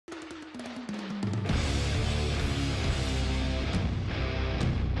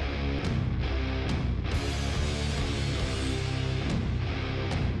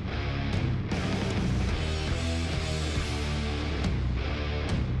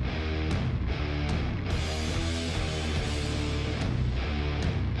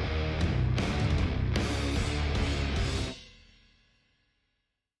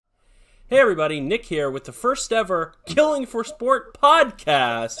Hey everybody, Nick here with the first ever Killing for Sport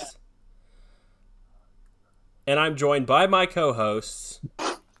podcast. And I'm joined by my co-hosts,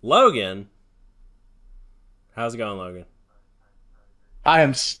 Logan. How's it going, Logan? I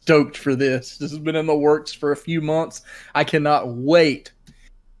am stoked for this. This has been in the works for a few months. I cannot wait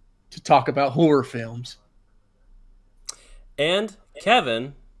to talk about horror films. And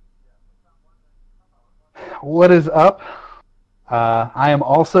Kevin. What is up? I am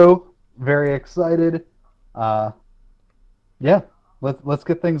also very excited. Yeah, let's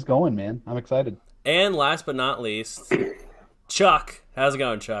get things going, man. I'm excited. And last but not least, Chuck. How's it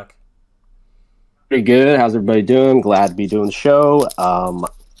going, Chuck? Pretty good. How's everybody doing? Glad to be doing the show.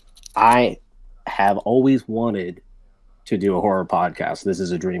 I have always wanted to do a horror podcast. This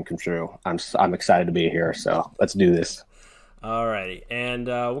is a dream come true. I'm excited to be here, so let's do this. Alrighty, and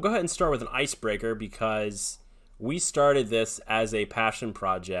we'll go ahead and start with an icebreaker because we started this as a passion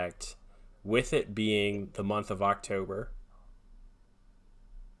project with it being the month of October.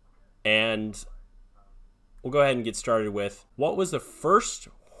 And we'll go ahead and get started with, what was the first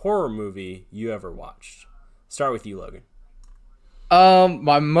horror movie you ever watched? Start with you, Logan.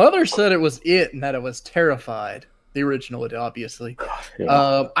 My mother said it was It and that it was Terrified. The original, obviously.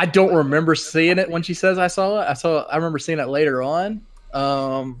 Yeah. I don't remember seeing it when she says I saw it. I remember seeing it later on.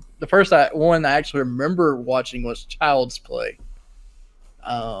 The first one I actually remember watching was Child's Play.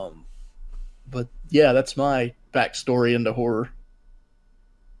 But yeah, that's my backstory into horror.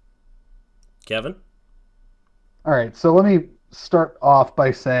 Kevin? All right, so let me start off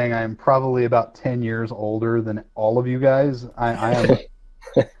by saying I'm probably about 10 years older than all of you guys. I am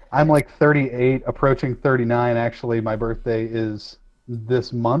I'm like 38, approaching 39. Actually, my birthday is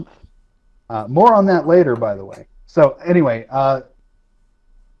this month. More on that later, by the way. So anyway,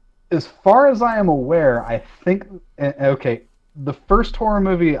 as far as I am aware, I think, okay, the first horror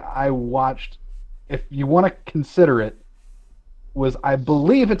movie I watched, if you want to consider it, was, I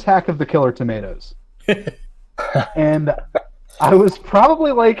believe, Attack of the Killer Tomatoes. And I was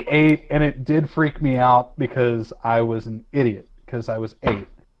probably like 8, and it did freak me out because I was an idiot, because I was 8.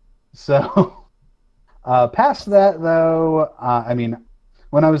 So, past that, though, I mean,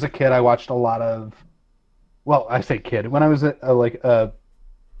 when I was a kid, I watched a lot of, well, I say kid, when I was like a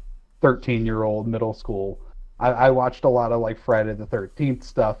 13-year-old middle school, I watched a lot of like Friday the 13th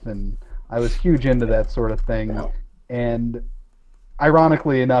stuff, and I was huge into that sort of thing. And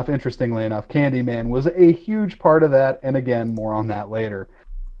ironically enough, interestingly enough, Candyman was a huge part of that, and again, more on that later.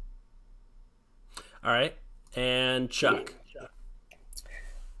 All right, and Chuck.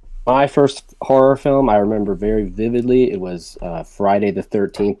 My first horror film I remember very vividly. It was Friday the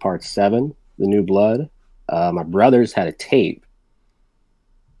 13th, Part 7, The New Blood. My brothers had a tape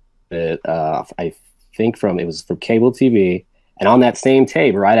that I think it was from cable TV. And on that same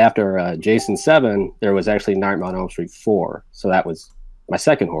tape, right after Jason 7, there was actually Nightmare on Elm Street 4. So that was my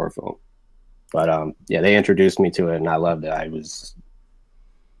second horror film. But yeah, they introduced me to it, and I loved it. I was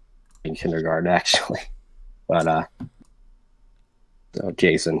in kindergarten, actually. But so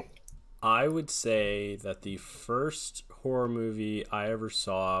Jason. I would say that the first horror movie I ever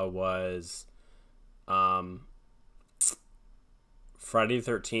saw was Friday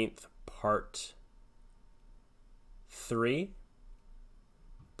the 13th, Part 3.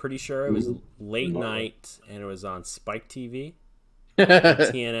 Pretty sure it was late night, and it was on Spike TV,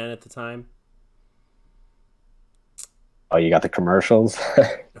 TNN at the time. Oh, you got the commercials?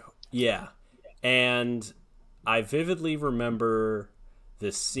 Yeah, and I vividly remember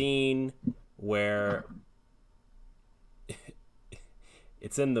the scene where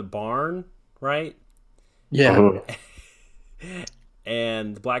it's in the barn, right? Yeah.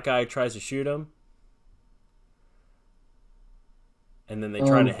 And the black guy tries to shoot him. And then they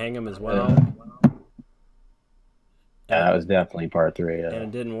try to hang him as well. Yeah, that was definitely Part 3. And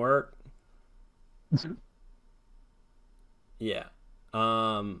it didn't work. Yeah.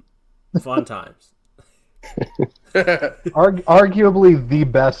 Fun times. Arguably the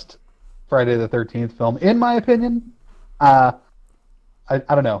best Friday the 13th film, in my opinion. I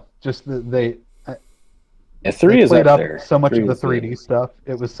don't know. Just they 3 is played up up there. so much of the 3 is 3D stuff.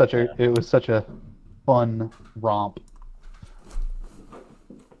 It was such a fun romp.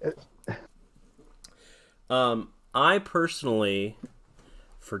 I personally,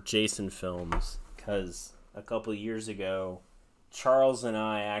 for Jason films, because a couple of years ago, Charles and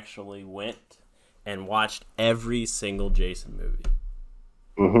I actually went and watched every single Jason movie.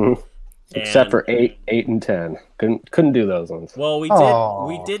 Mm-hmm. Except for 8 and 10. Couldn't do those ones. Well, we did. Aww.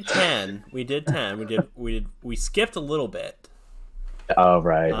 We did 10. We did 10. We skipped a little bit. Oh,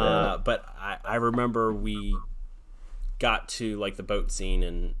 right. Yeah. But I remember we got to like the boat scene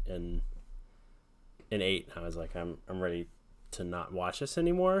and in 8. I was like, I'm ready to not watch this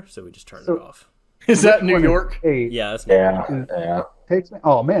anymore, so we just turned So- it off. Is that Which New one is York? 8? Yeah, that's Yeah. Takes me.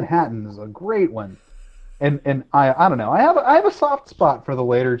 Oh, Manhattan is a great one, and I don't know. I have a soft spot for the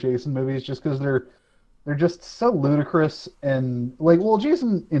later Jason movies just because they're just so ludicrous and like, well,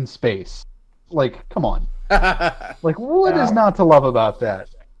 Jason in space, like, come on, like, what is not to love about that?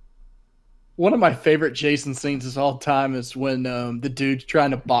 One of my favorite Jason scenes of all time is when the dude's trying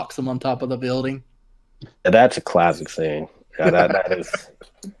to box him on top of the building. Yeah, that's a classic scene. Yeah,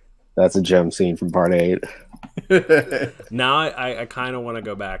 that's a gem scene from Part 8. Now I kind of want to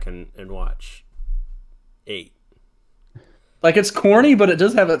go back and watch 8. Like, it's corny, but it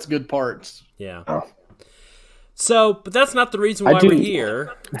does have its good parts. Yeah. Oh. So, but that's not the reason why we're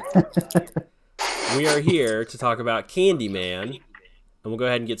here. We are here to talk about Candyman, and we'll go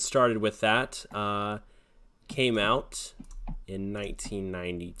ahead and get started with that. Came out in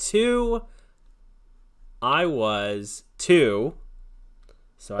 1992. I was 2,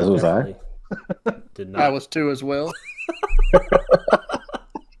 so I was definitely did not. I was 2 as well.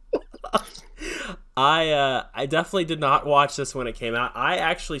 I definitely did not watch this when it came out. I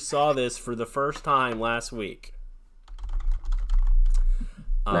actually saw this for the first time last week.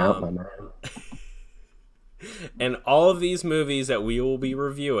 And all of these movies that we will be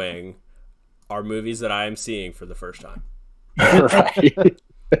reviewing are movies that I am seeing for the first time. Right.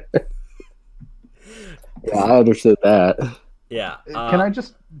 Yeah, I understood that. Yeah. Can I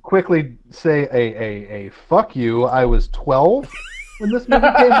just quickly say a fuck you? I was 12 when this movie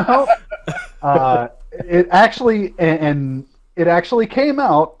came out. It actually came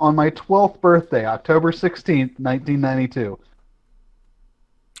out on my 12th birthday, October 16th, 1992.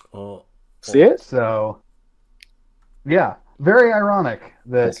 Oh, See it? So, yeah, very ironic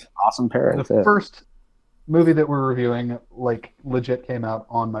that That's awesome parents. the first movie that we're reviewing, like, legit came out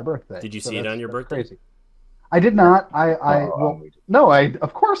on my birthday. Did you So see it that's- on your that's birthday? Crazy. I did not. No,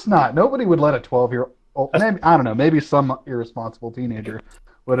 of course not. Nobody would let a 12-year-old. Maybe, I don't know. Maybe some irresponsible teenager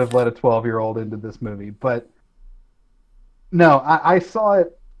would have let a 12-year-old into this movie, but no, I saw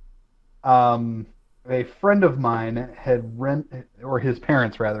it. A friend of mine had or his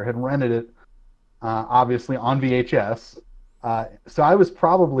parents rather, had rented it, obviously on VHS. So I was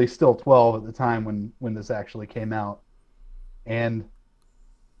probably still 12 at the time when this actually came out, and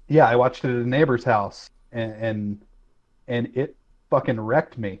yeah, I watched it at a neighbor's house. And it fucking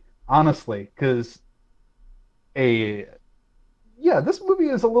wrecked me, honestly, because this movie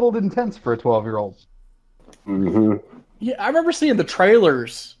is a little intense for a 12-year-old. Mm-hmm. Yeah, I remember seeing the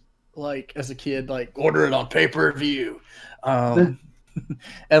trailers, like, as a kid, like, order it on pay-per-view. And,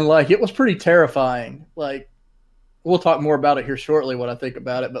 like, it was pretty terrifying. Like, we'll talk more about it here shortly, what I think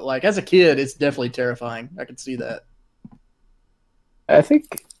about it. But, like, as a kid, it's definitely terrifying. I can see that. I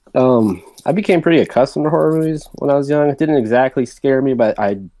think I became pretty accustomed to horror movies when I was young. It didn't exactly scare me, but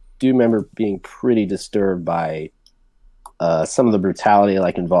I do remember being pretty disturbed by some of the brutality,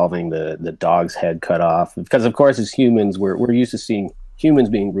 like involving the dog's head cut off. Because, of course, as humans, we're used to seeing humans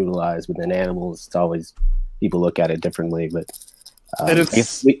being brutalized, but then animals, it's always people look at it differently. But And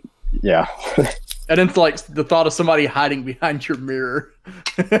it's- yeah. And it's like the thought of somebody hiding behind your mirror.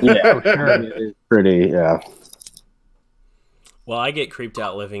 Yeah, sure. It's pretty, yeah. Well, I get creeped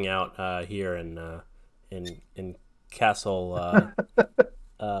out living out here in Castle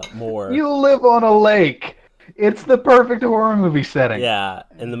Moore. You live on a lake. It's the perfect horror movie setting. Yeah,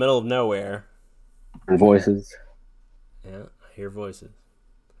 in the middle of nowhere. And voices, Yeah, I hear voices.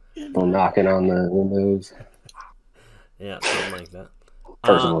 people knocking on the windows. Yeah, something like that.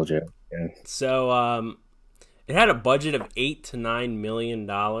 Personal joke. Yeah. So it had a budget of $8 to $9 million,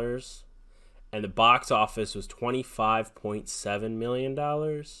 and the box office was $25.7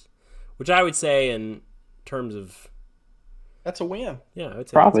 million, which I would say in terms of That's a win. yeah, I would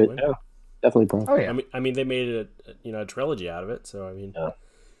say Profit, that's a win. yeah. Definitely profit. Oh yeah. I mean, they made a trilogy out of it, so I mean,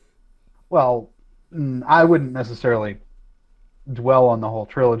 Well, I wouldn't necessarily dwell on the whole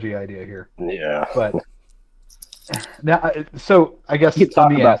trilogy idea here, Yeah. but now, so I guess You can talk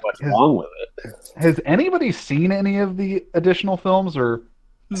let me about ask, what's wrong with it. has anybody seen any of the additional films, or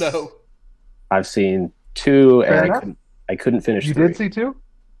No. I've seen 2, Fair and enough. I couldn't finish you 3. did see 2?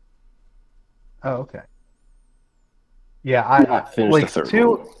 Oh, okay. Yeah, Not finished like the third 2.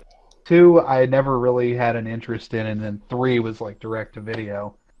 one. 2, I never really had an interest in, and then 3 was like direct to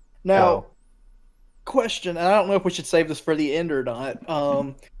video. Now, So, question, and I don't know if we should save this for the end or not.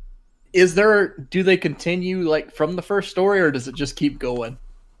 Do they continue like from the first story, or does it just keep going,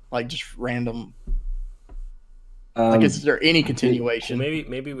 like just random? Like, is there any continuation?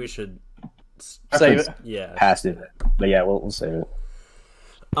 maybe we should Save it. yeah. Past it, but yeah, we'll save it.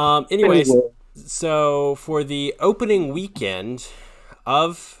 Anyways, So for the opening weekend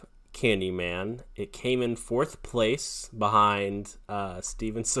of Candyman, it came in 4th place behind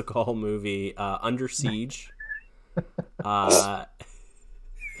Steven Seagal movie Under Siege.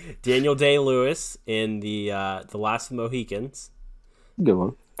 Daniel Day-Lewis in the Last of the Mohicans. Good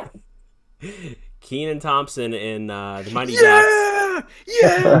one. Kenan Thompson in The Mighty Ducks.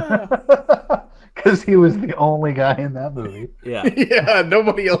 Yeah! Because he was the only guy in that movie. Yeah. Yeah,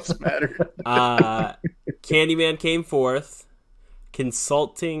 nobody else mattered. Candyman came 4th.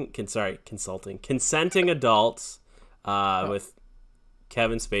 Consenting Adults with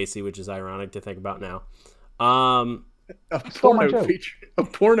Kevin Spacey, which is ironic to think about now. A Stole my porno, joke. a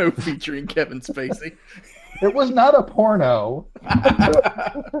porno featuring Kevin Spacey. It was not a porno.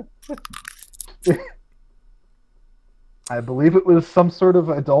 I believe it was some sort of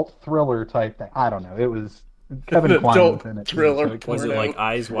adult thriller type thing. I don't know. It was Kevin Kline adult was in it. thriller. So Was it Porno. like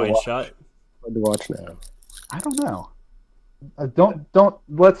Eyes Wide Shut? Hard to watch now. I don't know. Don't.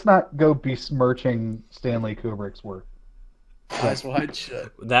 Let's not go besmirching Stanley Kubrick's work. Eyes wide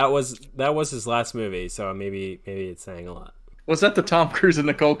shut. That was his last movie, so maybe it's saying a lot. Was that the Tom Cruise and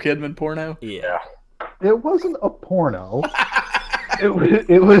Nicole Kidman porno? Yeah. It wasn't a porno.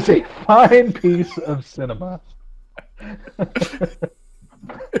 It was a fine piece of cinema.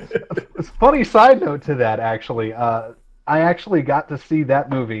 Funny side note to that, actually. I actually got to see that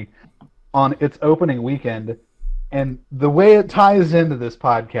movie on its opening weekend, and the way it ties into this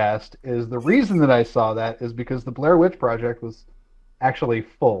podcast is the reason that I saw that is because the Blair Witch Project was actually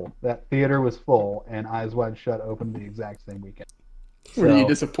full. That theater was full, and Eyes Wide Shut opened the exact same weekend. Were you So,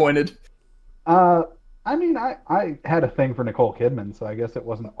 disappointed? I mean, I had a thing for Nicole Kidman, so I guess it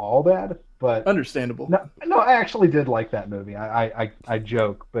wasn't all bad. But Understandable. no, I actually did like that movie. I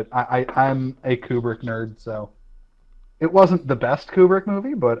joke, but I'm a Kubrick nerd, so it wasn't the best Kubrick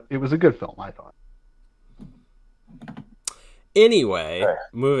movie, but it was a good film, I thought. Anyway,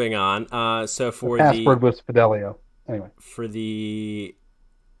 moving on. So for Password was Fidelio. Anyway, for the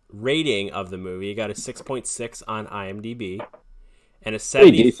rating of the movie, it got a 6.6 on IMDb. And a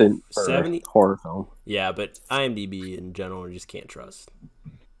Pretty 70, decent for 70 a horror film. Yeah, but IMDb in general you just can't trust.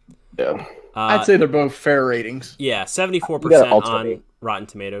 Yeah. I'd say they're both fair ratings. Yeah, 74% You gotta on alternate. Rotten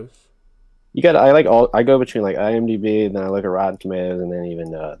Tomatoes. I go between like IMDb, and then I look at Rotten Tomatoes, and then even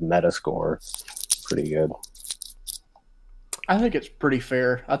Metascore. Pretty good. I think it's pretty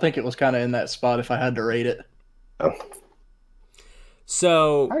fair. I think it was kind of in that spot if I had to rate it. Oh.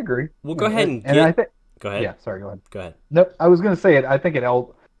 So I agree. We'll go ahead and I get... think. Go ahead. Yeah, sorry, go ahead. Go ahead. No, I was going to say it. I think it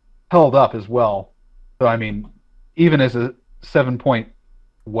held up as well. So I mean, even as a 7 point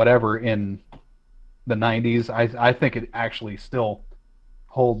whatever in the 90s, I think it actually still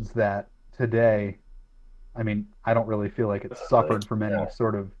holds that today. I mean, I don't really feel like it suffered from any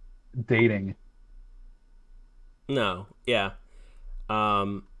sort of dating. No, yeah.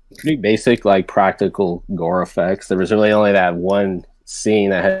 Pretty basic, like practical gore effects. There was really only that one scene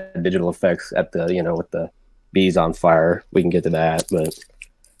that had digital effects at the, with the bees on fire. We can get to that, but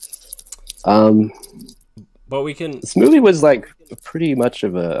we can. This movie was like pretty much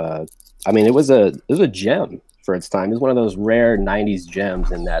of a. It was a gem for its time. It was one of those rare '90s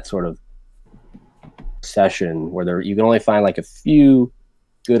gems in that sort of session where you can only find like a few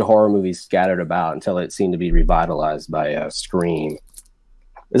good horror movies scattered about until it seemed to be revitalized by Scream.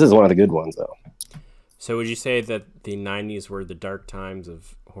 This is one of the good ones, though. So would you say that the 90s were the dark times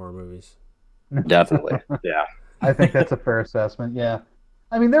of horror movies? Definitely, yeah. I think that's a fair assessment, yeah.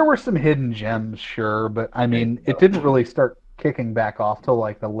 I mean, there were some hidden gems, sure, but I mean, it didn't really start kicking back off till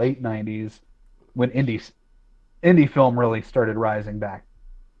like the late 90s when indie film really started rising back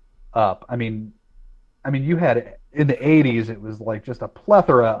up. I mean, you had in the 80s, it was like just a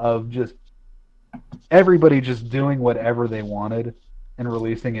plethora of just everybody just doing whatever they wanted and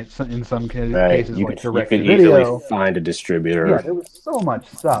releasing it in some cases You like could direct to easily video. find a distributor. Yeah, there was so much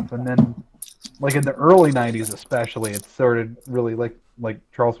stuff, and then like in the early 90s especially, it started really like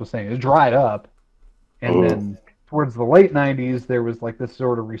Charles was saying, it dried up, and then towards the late 90s there was like this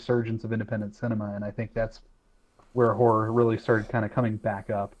sort of resurgence of independent cinema, and I think that's where horror really started kind of coming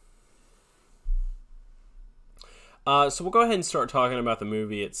back up. So we'll go ahead and start talking about the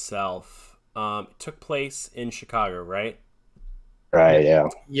movie itself. It took place in Chicago, right? Right, yeah.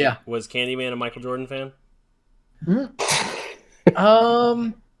 Yeah. Was Candyman a Michael Jordan fan?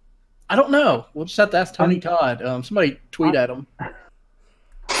 I don't know. We'll just have to ask Tony Todd. Somebody tweet at him.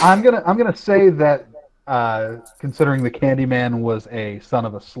 I'm gonna say that considering the Candyman was a son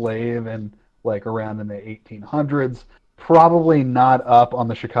of a slave and like around in the 1800s, probably not up on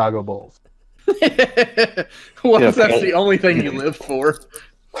the Chicago Bulls. What if that's the only thing you lived for?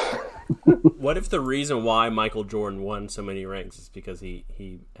 What if the reason why Michael Jordan won so many rings is because he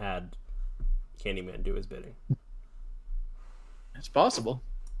had Candyman do his bidding? It's possible.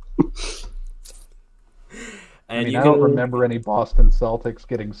 And I don't remember any Boston Celtics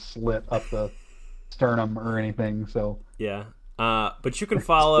getting slit up the sternum or anything. So yeah, but you can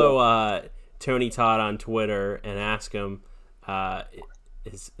follow Tony Todd on Twitter and ask him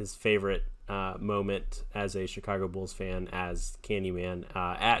his favorite moment as a Chicago Bulls fan as Candyman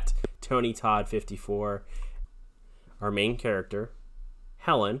at Tony Todd 54. Our main character,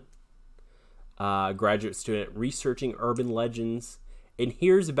 Helen, graduate student researching urban legends, and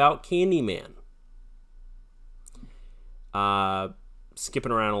hears about Candyman.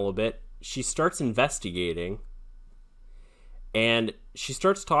 Skipping around a little bit, she starts investigating, and she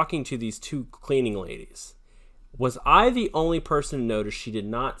starts talking to these two cleaning ladies. Was I the only person to notice she did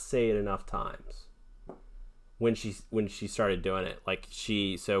not say it enough times when she started doing it? Like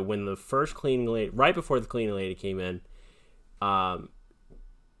so when the first cleaning lady, right before the cleaning lady came in,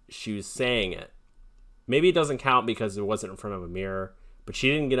 she was saying it. Maybe it doesn't count because it wasn't in front of a mirror, but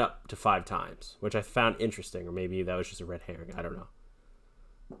she didn't get up to 5 times, which I found interesting, or maybe that was just a red herring. I don't know.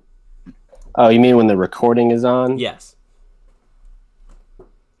 Oh, you mean when the recording is on? Yes.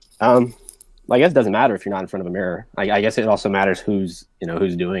 Well, I guess it doesn't matter if you're not in front of a mirror. I guess it also matters who's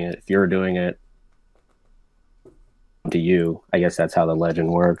doing it. If you're doing it to you, I guess that's how the legend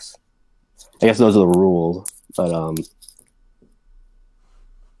works. I guess those are the rules. But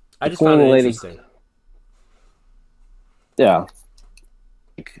I just found it lady, interesting. Yeah.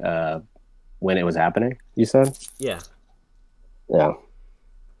 When it was happening, you said? Yeah. Yeah.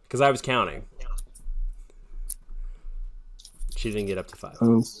 Because I was counting. She didn't get up to 5.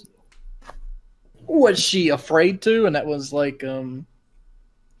 Was she afraid to? And that was like, even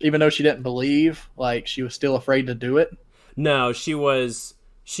though she didn't believe, like she was still afraid to do it. No, she was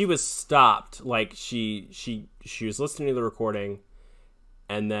stopped. Like she was listening to the recording,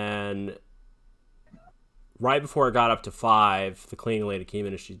 and then right before it got up to 5, the cleaning lady came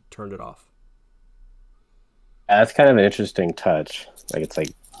in and she turned it off. That's kind of an interesting touch. Like it's like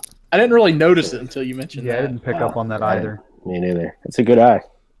I didn't really notice it until you mentioned that. I didn't pick up on that either. Me neither. It's a good eye.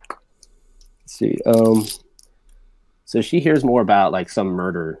 Let's see. So she hears more about like some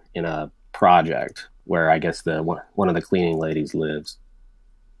murder in a project where I guess one of the cleaning ladies lives.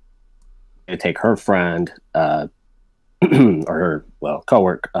 They take her friend, or her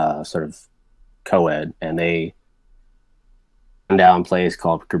coworker, sort of co-ed, and they come down a place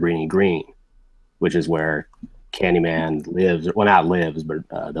called Cabrini Green, which is where Candyman lives. Well, not lives, but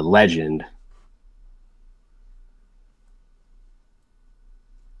the legend.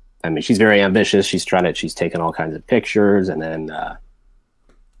 I mean, she's very ambitious. She's taking all kinds of pictures, and then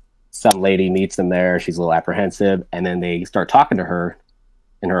some lady meets them there. She's a little apprehensive, and then they start talking to her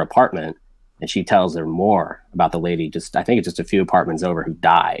in her apartment, and she tells her more about the lady. I think it's just a few apartments over who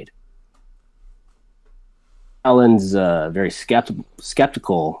died. Helen's very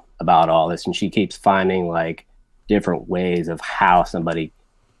skeptical about all this, and she keeps finding like different ways of how somebody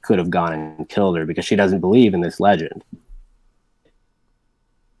could have gone and killed her because she doesn't believe in this legend.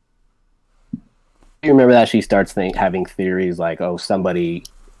 You remember that she starts having theories like, oh, somebody,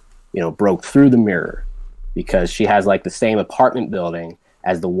 broke through the mirror because she has like the same apartment building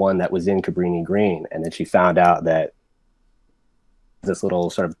as the one that was in Cabrini Green, and then she found out that this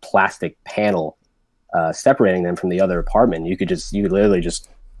little sort of plastic panel separating them from the other apartment. You could literally just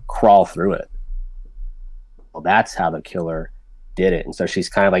crawl through it. Well, that's how the killer did it, and so she's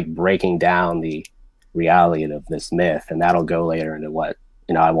kind of like breaking down the reality of this myth, and that'll go later into what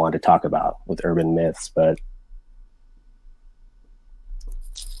I wanted to talk about with urban myths. But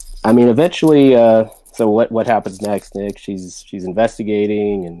I mean, eventually, so what happens next, Nick? She's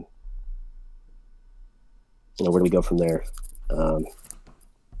investigating, and where do we go from there?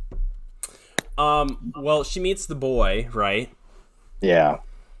 Well, she meets the boy, right? Yeah.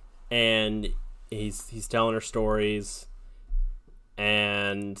 And he's telling her stories,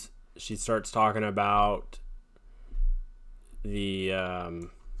 and she starts talking about the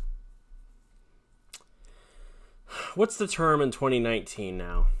what's the term in 2019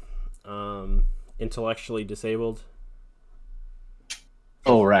 now? Intellectually disabled.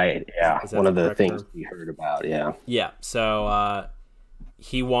 Oh, right. Yeah. One of the correct things term? we heard about. Yeah. Yeah. So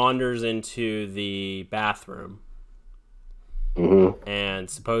he wanders into the bathroom, and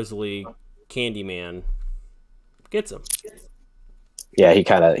supposedly Candyman gets him. Yeah.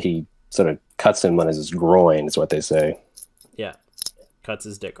 He sort of cuts him on his groin, is what they say. Yeah. Cuts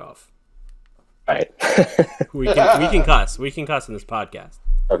his dick off. Right. We can cuss. We can cuss in this podcast.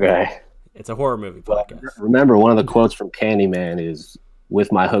 Okay. It's a horror movie podcast. Remember, one of the quotes from Candyman is,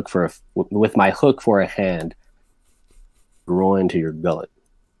 with my hook for a hand, groin to your gullet.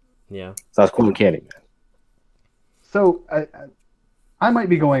 Yeah. So I was quoting Candyman. So I might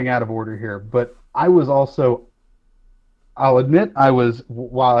be going out of order here, but I was also, I'll admit,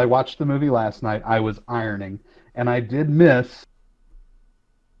 while I watched the movie last night, I was ironing, and I did miss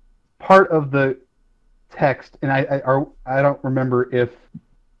part of the text, and I don't remember if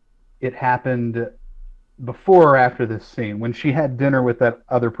it happened before or after this scene, when she had dinner with that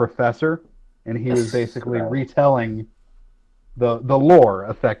other professor, and he was basically retelling the lore,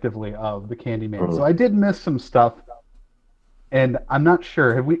 effectively, of the Candyman. So I did miss some stuff, and I'm not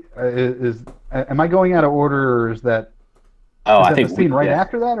sure. Am I going out of order, or is that I think the scene right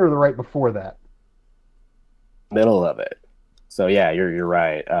after that, or the right before that? Middle of it. So yeah, you're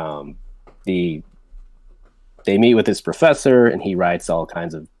right. They meet with this professor, and he writes all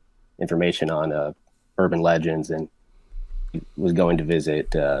kinds of information on urban legends, and he was going to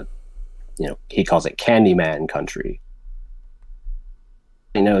visit. He calls it Candyman country.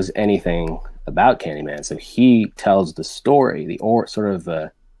 He knows anything about Candyman, so he tells the story, the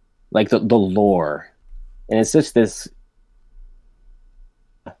lore, and it's just this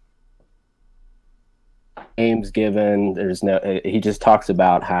names given. He just talks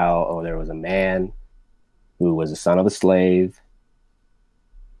about how there was a man who was the son of a slave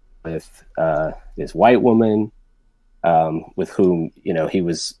with this white woman with whom he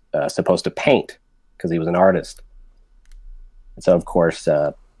was supposed to paint because he was an artist. And so, of course,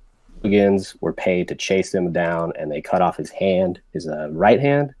 hooligans were paid to chase him down, and they cut off his right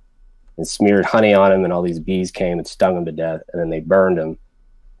hand, and smeared honey on him, and all these bees came and stung him to death, and then they burned him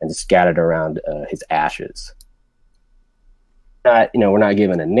and scattered around his ashes. We're not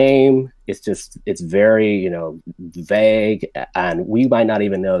given a name. It's very, vague, and we might not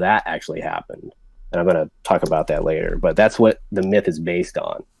even know that actually happened. And I'm going to talk about that later, but that's what the myth is based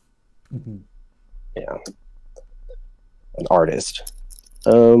on. Mm-hmm. Yeah. An artist.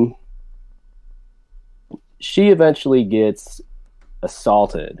 She eventually gets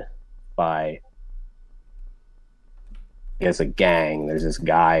assaulted by, I guess, a gang. There's this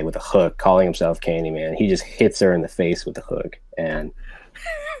guy with a hook calling himself Candyman. He just hits her in the face with the hook, and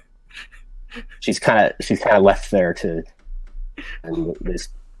she's kind of left there to, and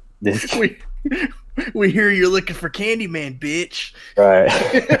this we hear you're looking for Candyman, bitch. Right.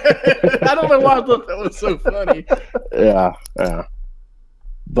 I don't know why I thought that was so funny. Yeah.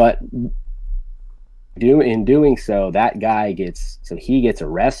 But in doing so, that guy gets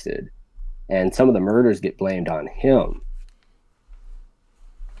arrested, and some of the murders get blamed on him.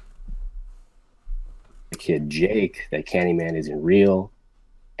 The kid Jake, that Candyman isn't real,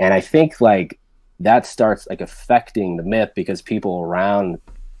 and I think that starts affecting the myth because people around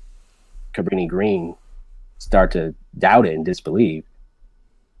Cabrini Green start to doubt it and disbelieve.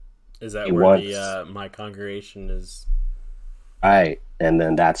 Is that where my congregation is? Right, and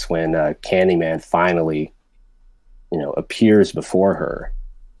then that's when Candyman finally, appears before her.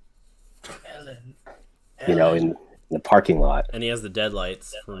 Ellen. In the parking lot. And he has the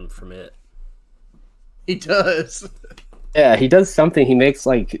deadlights from it. He does. Yeah, he does something. He makes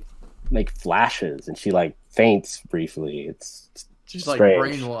flashes, and she faints briefly. She's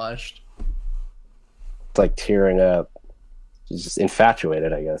strange. Brainwashed. It's tearing up. She's just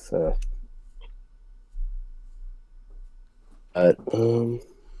infatuated, I guess. And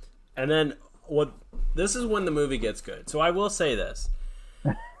then this is when the movie gets good. So I will say this.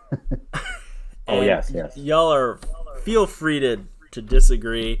 Yes. Y'all feel free to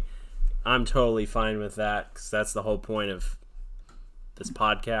disagree. I'm totally fine with that, because that's the whole point of this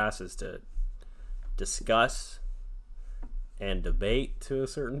podcast, is to discuss and debate to a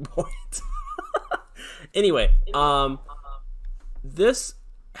certain point. Anyway, this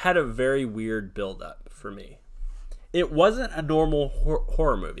had a very weird build-up for me. It wasn't a normal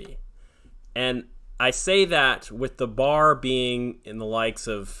horror movie. And I say that with the bar being in the likes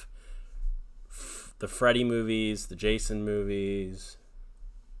of the Freddy movies, the Jason movies.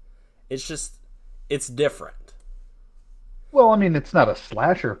 It's different. Well, I mean, it's not a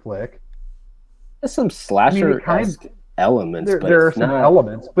slasher flick. There's some slasher elements. There are some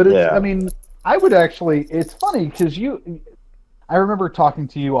elements, but it's, I mean, I would actually, it's funny because I remember talking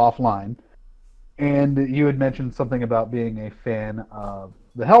to you offline, and you had mentioned something about being a fan of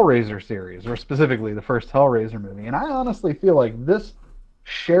the Hellraiser series, or specifically the first Hellraiser movie. And I honestly feel like this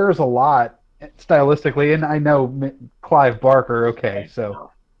shares a lot stylistically, and I know Clive Barker, okay,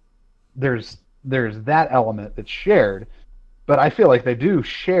 so there's that element that's shared, but I feel like they do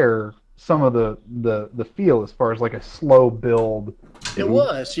share some of the feel as far as a slow build. It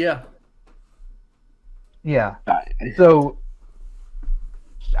was, yeah. Yeah. So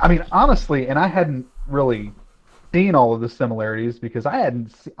I mean, honestly, and I hadn't really seen all of the similarities because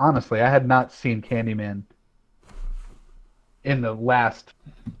honestly, I had not seen Candyman in the last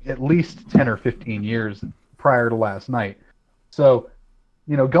at least 10 or 15 years prior to last night. So,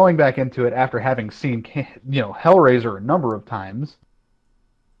 going back into it after having seen, Hellraiser a number of times,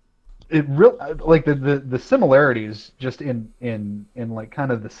 it really, like, the similarities just in like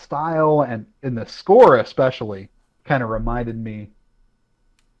kind of the style and in the score especially kind of reminded me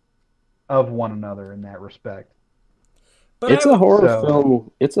of one another in that respect. But It's a horror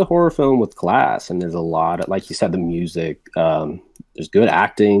film. It's a horror film with class, and there's a lot of, like you said, the music. There's good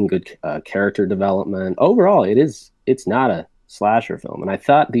acting, good character development. Overall, it's not a slasher film, and I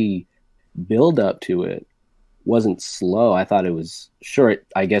thought the build up to it wasn't slow. I thought it was short.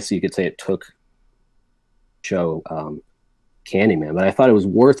 I guess you could say it took show Candyman, but I thought it was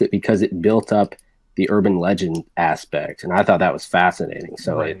worth it because it built up the urban legend aspect, and I thought that was fascinating.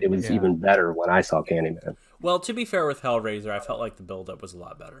 So Right, it was even better when I saw Candyman. Well, to be fair with Hellraiser, I felt like the build-up was a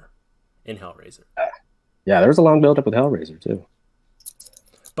lot better in Hellraiser. Yeah, there was a long build-up with Hellraiser too.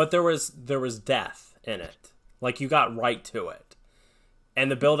 But there was death in it. Like, you got right to it. And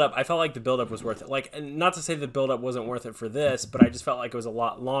the build-up, I felt like the build-up was worth it. Like, not to say the build-up wasn't worth it for this, but I just felt like it was a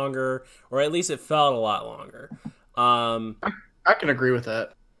lot longer, or at least it felt a lot longer. I can agree with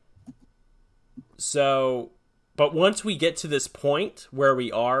that. So, but once we get to this point where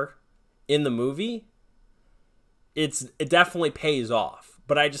we are in the movie, it definitely pays off.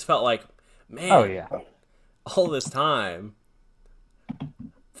 But I just felt like, man, Oh yeah. all this time,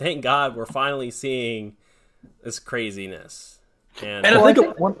 thank God we're finally seeing this craziness. And I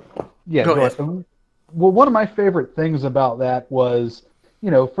think one, yeah, Go go ahead. ahead. Well, one of my favorite things about that was,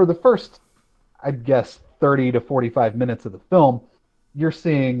 for the first, I'd guess, 30 to 45 minutes of the film, you're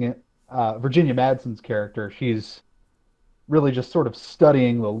seeing Virginia Madsen's character. She's really just sort of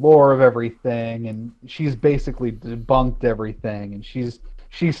studying the lore of everything, and she's basically debunked everything, and she's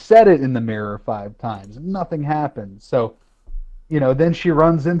said it in the mirror 5 times, and nothing happens. So, then she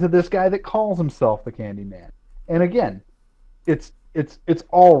runs into this guy that calls himself the Candyman, and again, it's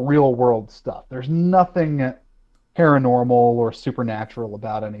all real world stuff. There's nothing paranormal or supernatural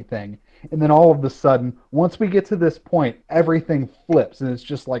about anything. And then all of a sudden, once we get to this point, everything flips, and it's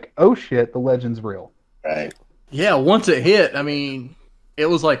just like, oh shit, the legend's real. Right. Yeah, once it hit, I mean, it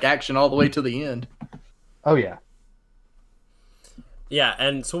was like action all the way to the end. Oh yeah. yeah,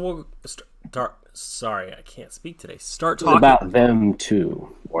 and so we'll start. Sorry, I can't speak today. Start It's talking about them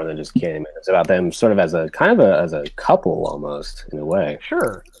too, more than just Candyman. It's about them sort of as a as a couple almost in a way.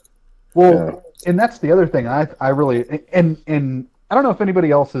 Sure. Well, and that's the other thing I really and I don't know if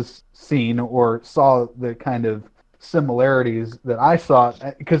anybody else has seen or saw the kind of similarities that I saw,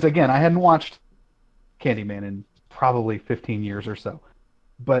 because again, I hadn't watched Candyman in probably 15 years or so.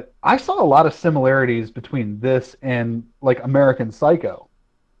 But I saw a lot of similarities between this and like American Psycho,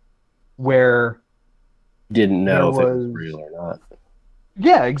 where Didn't know if There it was was- real or not.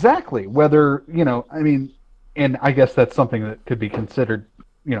 yeah, exactly. Whether, I mean, and I guess that's something that could be considered,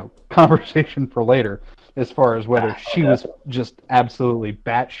 conversation for later, as far as whether she was just absolutely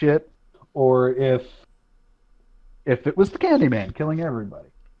batshit or if it was the Candyman killing everybody,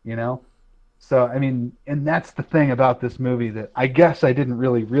 So, I mean, and that's the thing about this movie that I guess I didn't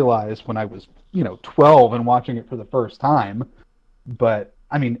really realize when I was, 12 and watching it for the first time. But,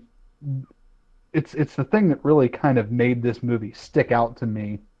 I mean, it's the thing that really kind of made this movie stick out to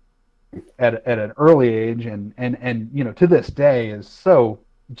me at an early age and to this day is so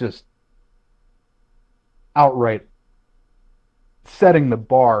just outright setting the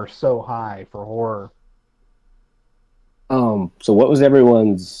bar so high for horror. So what was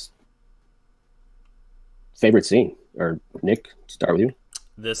everyone's favorite scene? Or Nick, start with you.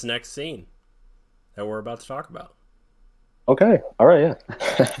 this next scene that we're about to talk about. Okay. All right.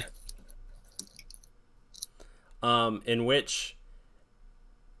 Yeah. In which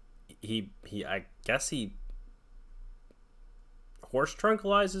he I guess he horse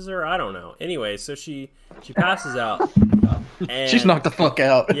tranquilizes her. I don't know. Anyway, so she passes out. And, She's knocked the fuck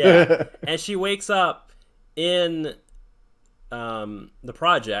out. yeah, and she wakes up in the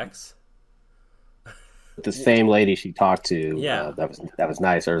projects. The same lady she talked to. Yeah. That was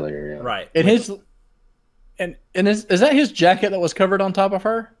nice earlier. Yeah. Right. And is that his jacket that was covered on top of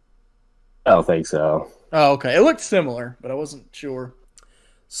her? I don't think so. Oh, okay. It looked similar, but I wasn't sure.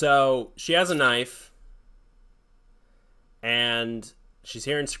 So she has a knife, and she's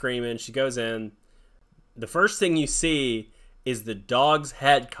hearing screaming. She goes in. The first thing you see is the dog's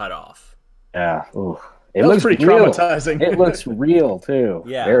head cut off. Yeah. Ooh. It That was looks pretty real. traumatizing. It looks real too.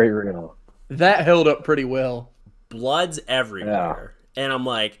 Yeah. Very real. That held up pretty well. Blood's everywhere. And I'm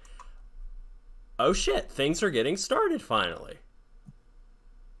like, oh shit, things are getting started finally.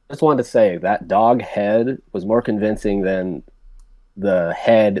 I just wanted to say that dog head was more convincing than the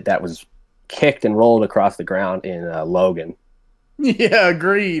head that was kicked and rolled across the ground in Logan. Yeah,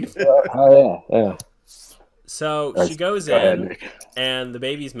 agreed. Oh yeah. So she goes Go ahead, in, Nick. and the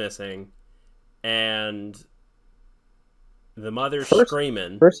baby's missing, and the mother's First-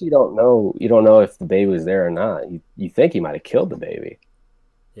 screaming. First, you don't know if the baby was there or not. You think he might have killed the baby.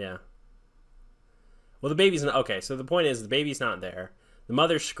 Yeah. Well, the baby's not... Okay, so the point is the baby's not there. The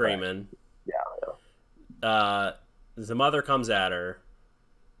mother's screaming. Yeah. The mother comes at her.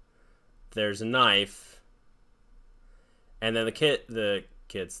 There's a knife. And then the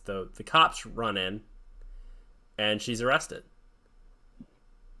cops run in. And she's arrested.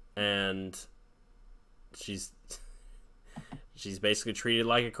 And she's basically treated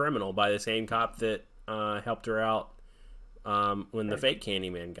like a criminal by the same cop that helped her out when the fake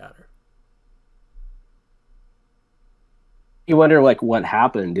Candyman got her. You wonder, like, what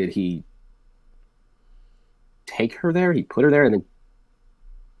happened. Did he take her there? He put her there and then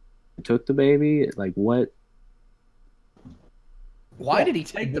took the baby? Like, what? Why did he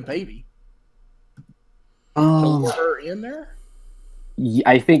take the baby? To lure her in there?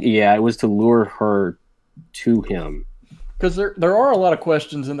 I think, it was to lure her to him. Because there are a lot of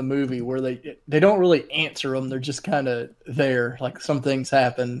questions in the movie where they don't really answer them. They're just kind of there. Like, some things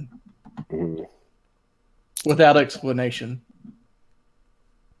happen without explanation.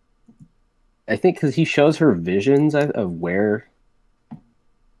 I think because he shows her visions of where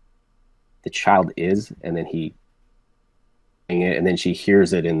the child is, and then and then she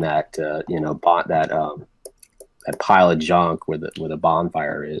hears it in that that pile of junk where the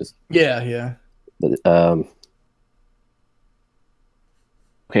bonfire is. Yeah. But,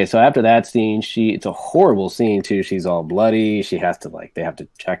 okay, so after that scene, it's a horrible scene too. She's all bloody. She has to they have to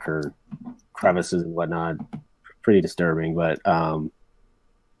check her crevices and whatnot. Pretty disturbing, but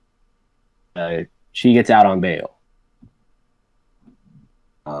she gets out on bail.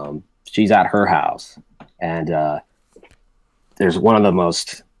 She's at her house, and there's one of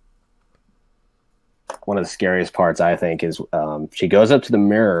the scariest parts, I think, is she goes up to the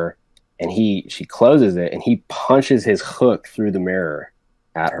mirror and she closes it and he punches his hook through the mirror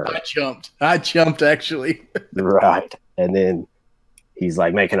at her. I jumped actually. Right. And then he's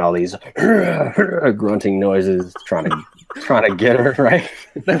like making all these grunting noises, trying to get her, right?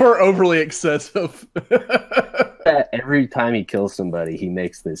 They were overly excessive. Every time he kills somebody, he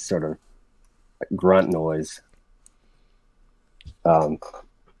makes this sort of grunt noise.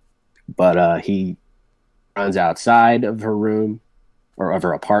 But he runs outside of her room or of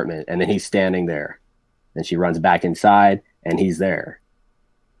her apartment, and then he's standing there. And she runs back inside, and he's there.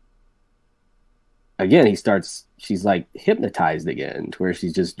 Again, she's like hypnotized again, to where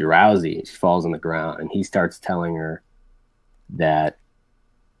she's just drowsy. She falls on the ground, and he starts telling her that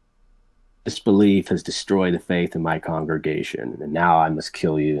disbelief has destroyed the faith in my congregation, and now I must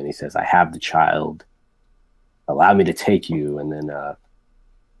kill you. And he says, I have the child. Allow me to take you. And then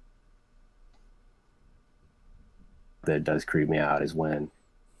that does creep me out is when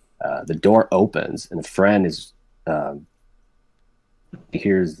the door opens and a friend is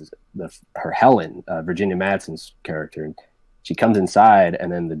hears her Helen, Virginia Madsen's character, and she comes inside,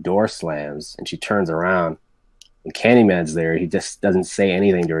 and then the door slams and she turns around and Candyman's there. He just doesn't say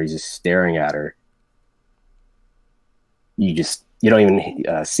anything to her. He's just staring at her. You don't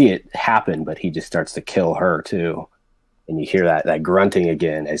even see it happen, but he just starts to kill her too. And you hear that grunting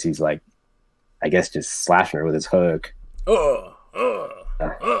again as he's like, I guess, just slashing her with his hook.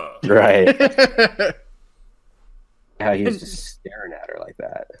 Right. How he's just staring at her like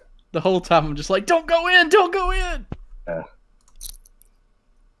that. The whole time I'm just like, don't go in, don't go in.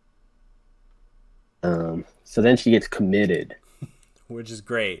 So then she gets committed. Which is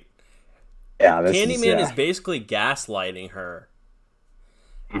great. Yeah, Candyman is basically gaslighting her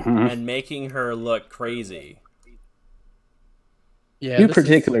and making her look crazy. Yeah, you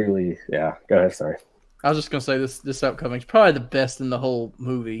particularly, yeah. Go ahead, sorry. I was just gonna say this upcoming is probably the best in the whole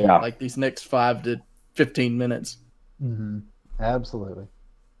movie. Yeah. Like these next 5 to 15 minutes. Mm-hmm. Absolutely.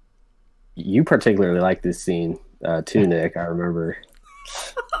 You particularly like this scene too, Nick. I remember.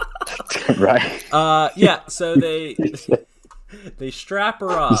 Right? Yeah. So they strap her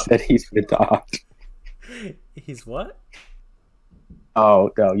up. He said he's been adopted. He's what?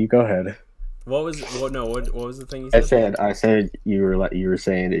 Oh no, you go ahead. What was the thing you said? I said you were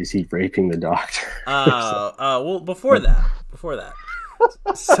saying, is he raping the doctor? Well, before that.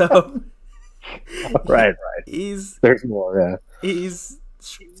 So right. There's more. Yeah.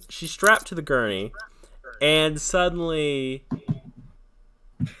 She's strapped to the gurney, and suddenly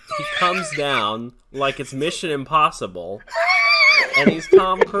he comes down like it's Mission Impossible, and he's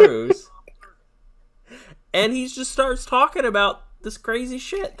Tom Cruise, and he just starts talking about this crazy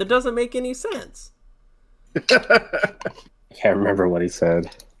shit that doesn't make any sense. I can't remember what he said.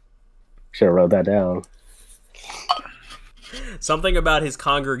 Should have wrote that down. Something about his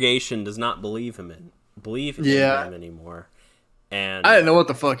congregation does not believe in him anymore. And I didn't know what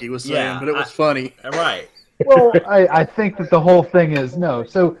the fuck he was saying, but it was funny. Right. Well, I think that the whole thing is no.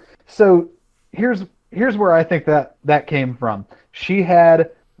 So here's where I think that came from. She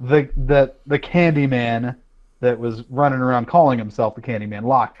had the Candyman that was running around calling himself the Candyman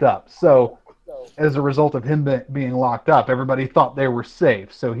locked up. So as a result of him being locked up, everybody thought they were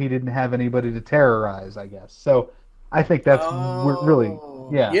safe. So he didn't have anybody to terrorize, I guess. So I think that's really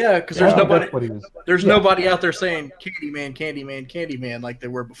because there's nobody out there saying Candyman, Candyman, Candyman like they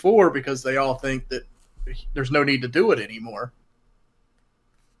were before because they all think that there's no need to do it anymore.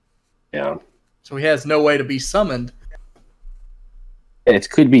 Yeah. So he has no way to be summoned. It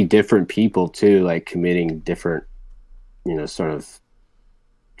could be different people too, like committing different, sort of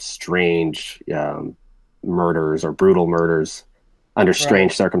strange murders or brutal murders under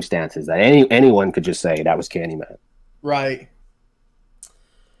strange circumstances that anyone could just say that was Candyman. Right.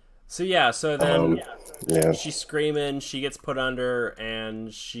 So then she's screaming, she gets put under,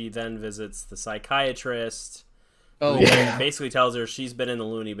 and she then visits the psychiatrist. Oh, who basically tells her she's been in the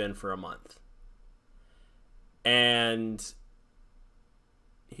loony bin for a month. And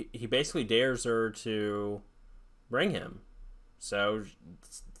he basically dares her to bring him. So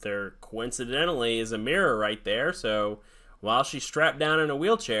there coincidentally is a mirror right there. So while she's strapped down in a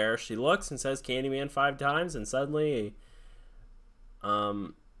wheelchair, she looks and says Candyman 5 times, and suddenly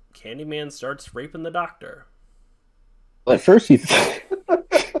Candyman starts raping the doctor. Well, at first you think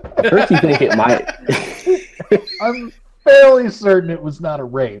it might. I'm fairly certain it was not a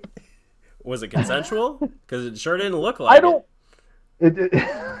rape. Was it consensual? Because it sure didn't look like it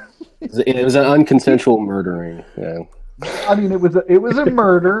was an unconsensual murdering. Yeah. I mean, it was a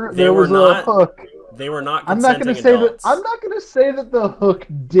murder. There was a hook. They were not. I'm not going to say that. I'm not going to say that the hook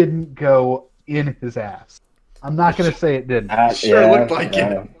didn't go in his ass. I'm not going to say it didn't. Looked like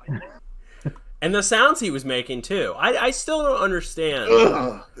it. And the sounds he was making too. I still don't understand.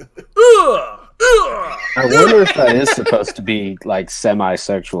 I wonder if that is supposed to be like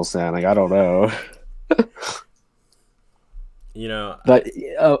semi-sexual sounding. I don't know. But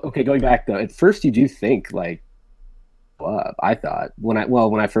okay, going back though, at first you do think like, what I thought when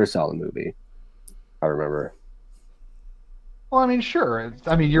I first saw the movie, I remember. Well, I mean, sure.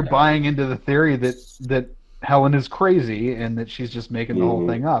 I mean, you're buying into the theory that Helen is crazy and that she's just making the whole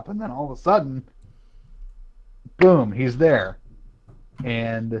thing up, and then all of a sudden, boom, he's there,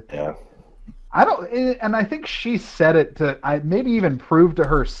 and I think she said it to maybe even prove to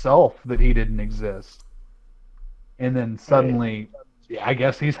herself that he didn't exist, and then suddenly, I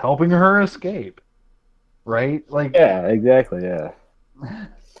guess he's helping her escape, right? Like, yeah, exactly, yeah.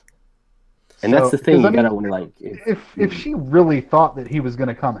 And that's the thing. You gotta wonder, like, if she really thought that he was going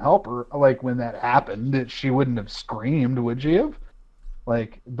to come help her, like when that happened, she wouldn't have screamed, would she have?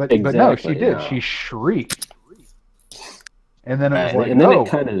 Like, but no, she did. Yeah. She shrieked, and then it was like, oh,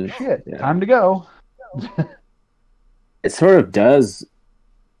 kind of shit, time to go. It sort of does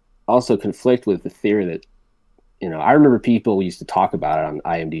also conflict with the theory that, I remember people used to talk about it on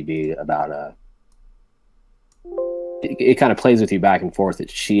IMDb about it kind of plays with you back and forth that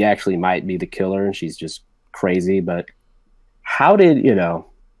she actually might be the killer and she's just crazy. But how did,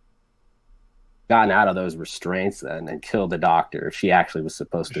 gotten out of those restraints then and killed the doctor if she actually was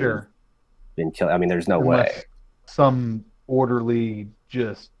supposed to have been killed? I mean, there's no way. Some orderly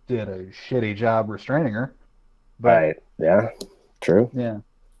just did a shitty job restraining her. But, right. Yeah. True. Yeah.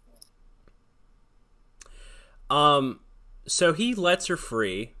 So he lets her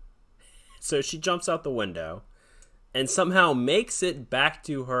free. So she jumps out the window and somehow makes it back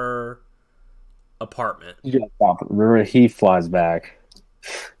to her apartment. Remember, he flies back.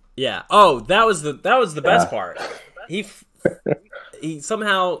 Yeah. Oh, that was the best part. He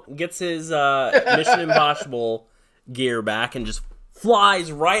somehow gets his Mission Impossible gear back and just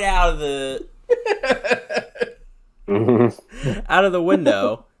flies right out of the out of the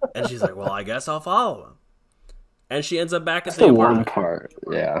window. And she's like, "Well, I guess I'll follow him." And she ends up back at the apartment. One part.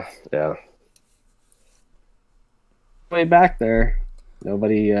 Yeah. Way back there,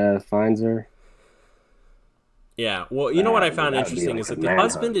 nobody finds her. Yeah, well, you know what I found interesting is that the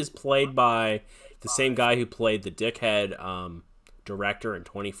husband is played by the same guy who played the dickhead director in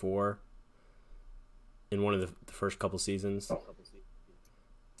 24 in one of the first couple seasons. I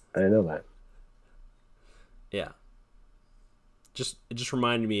didn't know that. Yeah. it just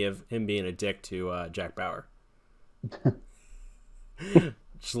reminded me of him being a dick to Jack Bauer.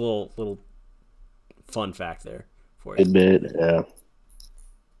 Just a little fun fact there for you. A bit, yeah.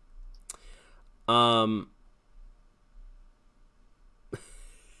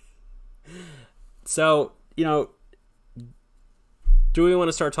 So, you know, do we want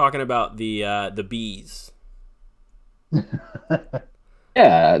to start talking about the bees?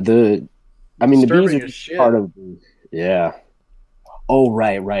 Yeah, the bees Disturbing are as shit. part of yeah. Oh,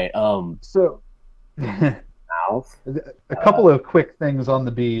 right. So, Mouth. a couple of quick things on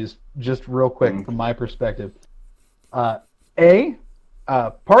the bees, just real quick from my perspective. Part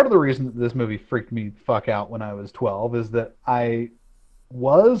of the reason that this movie freaked me fuck out when I was 12 is that I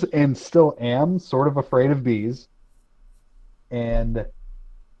was and still am sort of afraid of bees. And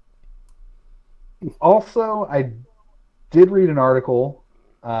also, I did read an article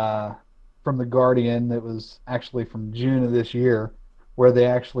from The Guardian that was actually from June of this year where they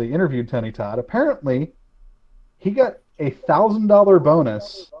actually interviewed Tony Todd. Apparently, he got a $1,000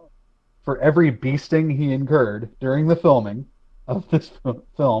 bonus for every bee sting he incurred during the filming of this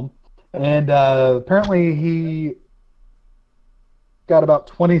film. And apparently he got about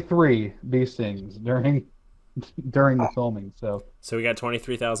 23 bee stings during the filming. So we got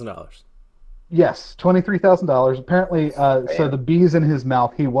 $23,000. yes, $23,000. Apparently, so the bees in his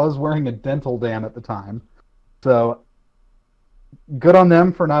mouth, he was wearing a dental dam at the time. So good on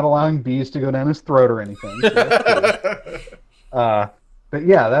them for not allowing bees to go down his throat or anything. So that's cool. But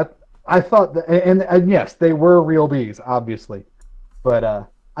yeah, that I thought that, and yes, they were real bees, obviously. But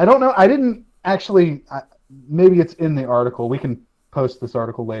I don't know. I didn't actually. Maybe it's in the article. We can post this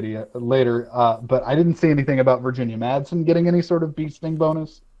article later. But I didn't see anything about Virginia Madsen getting any sort of bee sting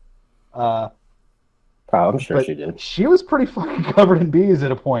bonus. I'm sure she did. She was pretty fucking covered in bees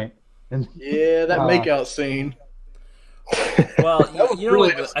at a point. And, yeah, that makeout scene. Well, you know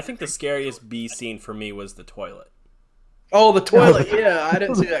what? I think the scariest bee scene for me was the toilet. Oh, the toilet. Yeah, I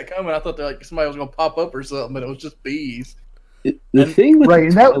didn't see that coming. I thought somebody was going to pop up or something, but it was just bees. The thing with right,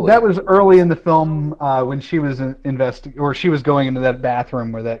 and that was early in the film when she was she was going into that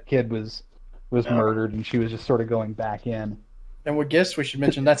bathroom where that kid was murdered, and she was just sort of going back in. And we should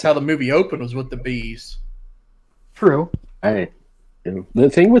mention that's how the movie opened, was with the bees. True. The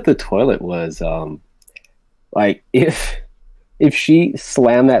thing with the toilet was, like, if she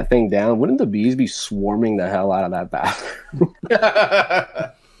slammed that thing down, wouldn't the bees be swarming the hell out of that bathroom?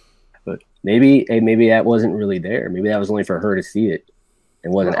 But maybe that wasn't really there. Maybe that was only for her to see it. It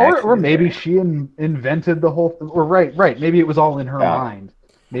wasn't. Or maybe she invented the whole. Or right. Maybe it was all in her mind.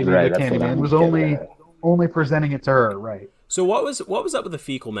 Maybe the Candyman was only presenting it to her. Right. So what was up with the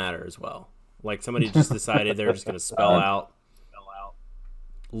fecal matter as well? Like somebody just decided they're just going to spell out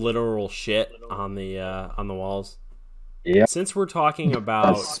literal shit on the walls. Yeah. Since we're talking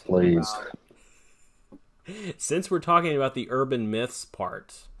about the urban myths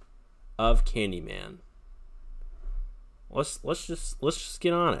part of Candyman, let's just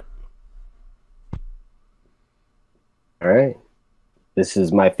get on it. All right. This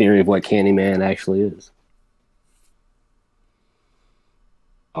is my theory of what Candyman actually is.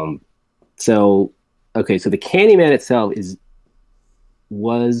 So the Candyman itself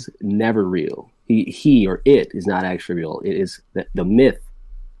was never real. He or it is not actually real. It is the myth.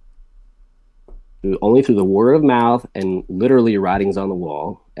 Only through the word of mouth and literally writings on the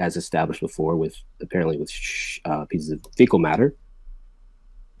wall, as established before, with pieces of fecal matter.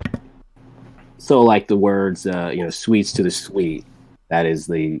 So, like the words, "sweets to the sweet." That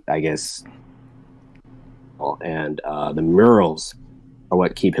is I guess. And the murals are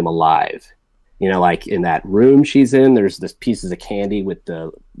what keep him alive. Like in that room she's in, there's this pieces of candy with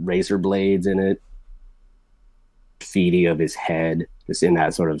the razor blades in it, graffiti of his head, just in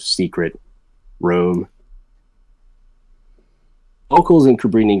that sort of secret room. Locals in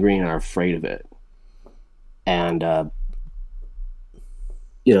Cabrini Green are afraid of it. And,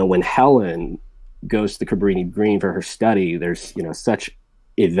 when Helen goes to Cabrini Green for her study, there's, such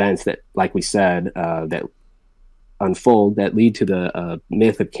events that, like we said, that unfold that lead to the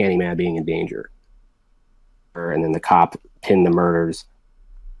myth of Candyman being in danger. And then the cop pinned the murders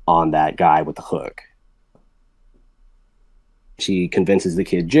on that guy with the hook. She convinces the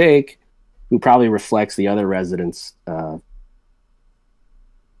kid Jake, who probably reflects the other residents.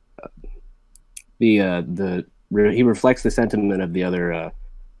 He reflects the sentiment of the other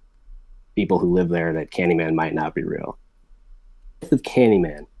people who live there, that Candyman might not be real. The myth of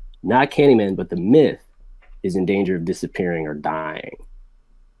Candyman, not Candyman, but the myth, is in danger of disappearing or dying.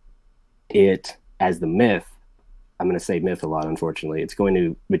 It, as the myth, I'm going to say myth a lot, unfortunately, it's going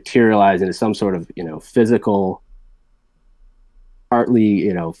to materialize into some sort of, physical partly,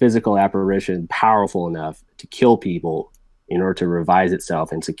 you know, physical apparition powerful enough to kill people in order to revise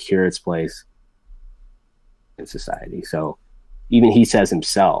itself and secure its place in society. So even he says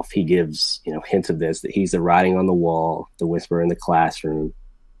himself, he gives, you know, hints of this, that he's the writing on the wall, the whisper in the classroom.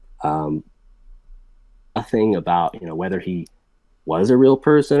 Nothing about, you know, whether he was a real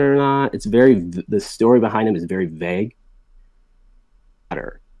person or not. It's very, the story behind him is very vague.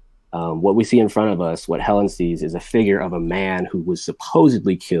 What we see in front of us, what Helen sees, is a figure of a man who was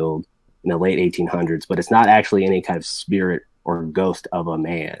supposedly killed in the late 1800s, but it's not actually any kind of spirit or ghost of a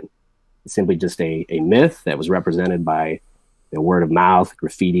man. It's simply just a myth that was represented by the word of mouth,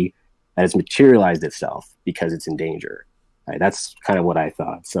 graffiti, that has materialized itself because it's in danger. Right? That's kind of what I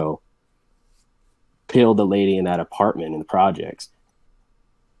thought. So, killed the lady in that apartment in the projects.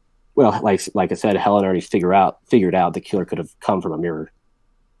 Well, like I said, Helen already figured out the killer could have come from a mirror.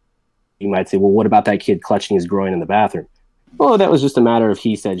 You might say, well, what about that kid clutching his groin in the bathroom? Well, that was just a matter of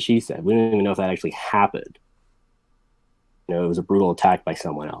he said, she said. We don't even know if that actually happened. You know, it was a brutal attack by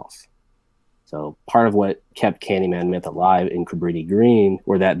someone else. So part of what kept Candyman myth alive in Cabrini Green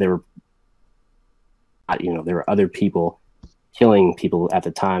were that there were other people killing people at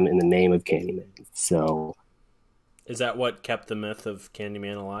the time in the name of Candyman. So, is that what kept the myth of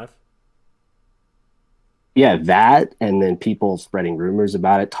Candyman alive? Yeah, that, and then people spreading rumors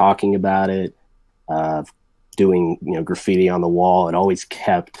about it, talking about it, doing, you know, graffiti on the wall. It always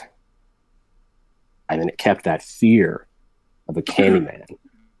kept, it kept that fear of a Candyman.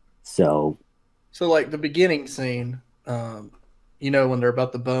 So like the beginning scene, you know, when they're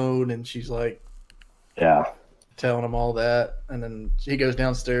about the bone and she's like, yeah, telling him all that, and then he goes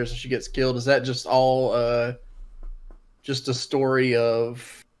downstairs and she gets killed. Is that just all just a story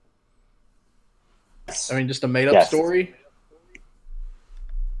of, just a made up story?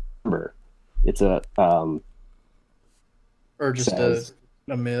 Remember, it's a or just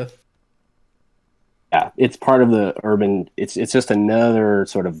a myth. Yeah, it's part of the urban. It's just another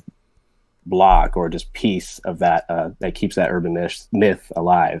sort of block or just piece of that that keeps that urban myth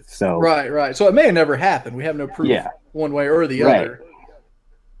alive. So right. So it may have never happened. We have no proof one way or the other.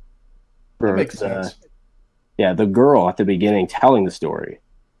 That makes sense. Yeah, the girl at the beginning telling the story,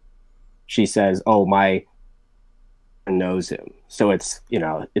 she says, "Oh, my knows him." So it's, you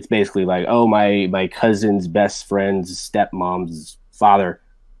know, it's basically like, "Oh, my cousin's best friend's stepmom's father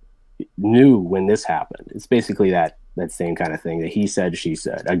knew when this happened." It's basically that same kind of thing, that he said, she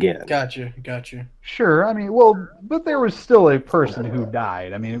said again. Gotcha. Sure. I mean, well, but there was still a person who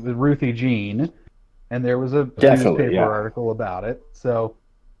died. I mean, it was Ruthie Jean, and there was a newspaper article about it. So,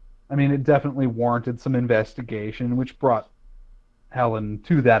 I mean, it definitely warranted some investigation, which brought Helen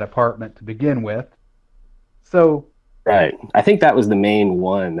to that apartment to begin with. So, right. I think that was the main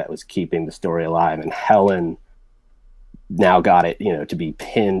one that was keeping the story alive, and Helen now got it, you know, to be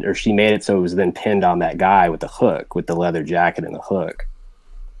pinned, or she made it so it was then pinned on that guy with the hook, with the leather jacket and the hook.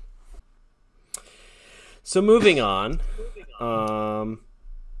 So moving on,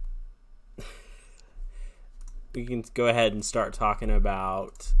 we can go ahead and start talking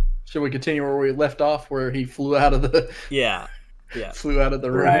about. Should we continue where we left off, where he flew out of the flew out of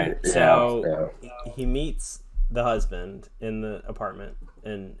the room? Right. So he meets the husband in the apartment,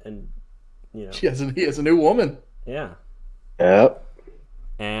 and you know, he has a new woman. Yeah. Yep.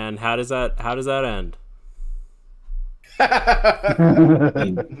 And how does that end? He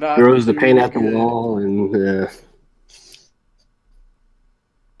throws the paint at the wall, and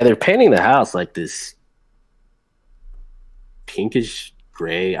they're painting the house like this pinkish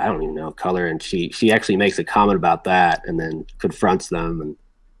gray, I don't even know, color, and she actually makes a comment about that, and then confronts them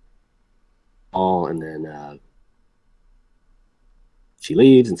and then she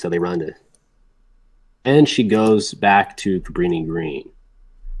leaves, and so they run to. And she goes back to Cabrini Green.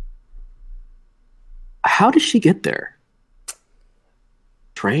 How does she get there?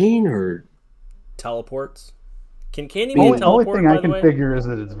 Train or teleports? Can Candyman teleport? The only thing I can figure is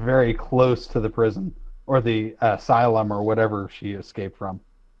that it's very close to the prison or the asylum or whatever she escaped from.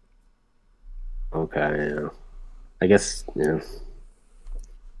 Okay, yeah. I guess, yeah.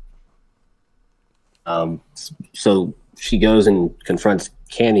 So she goes and confronts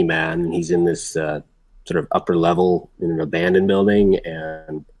Candyman, and he's in this sort of upper level in an abandoned building,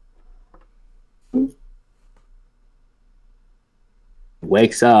 and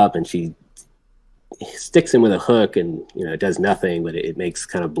wakes up, and she sticks him with a hook, and, you know, it does nothing, but it makes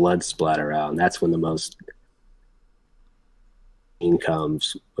kind of blood splatter out, and that's when the most scene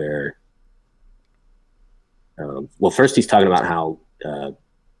comes, where well, first he's talking about how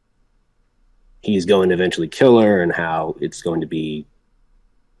he's going to eventually kill her, and how it's going to be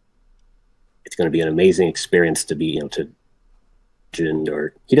an amazing experience to be, you know, to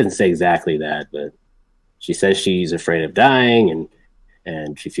or he doesn't say exactly that, but she says she's afraid of dying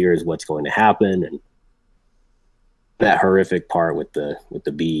and she fears what's going to happen, and that horrific part with the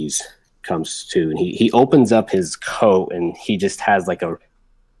bees comes to, and he opens up his coat and he just has like a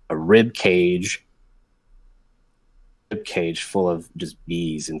rib cage full of just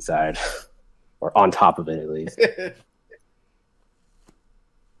bees inside, or on top of it at least.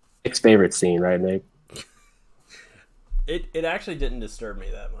 Nick's favorite scene, right, Nick? It actually didn't disturb me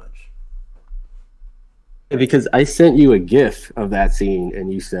that much. Because I sent you a GIF of that scene,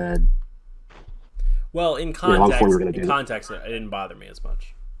 and you said, well, in context, it didn't bother me as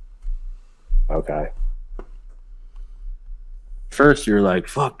much. Okay. First, you're like,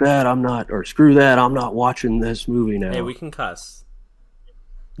 "Fuck that! I'm not," or "Screw that! I'm not watching this movie now." Hey, we can cuss.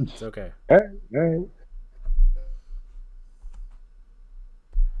 It's okay. All right.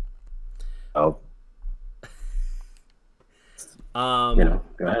 Oh. Go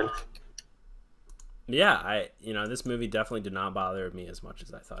ahead. Yeah, this movie definitely did not bother me as much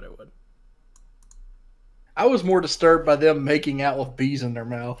as I thought it would. I was more disturbed by them making out with bees in their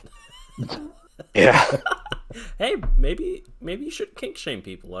mouth. Yeah. Hey, maybe you should kink shame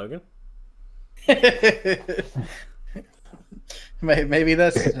people, Logan. maybe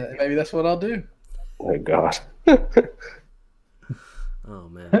that's what I'll do. Oh my God. Oh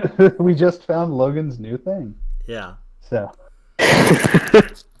man. We just found Logan's new thing. Yeah.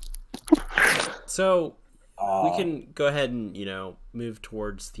 So we can go ahead and move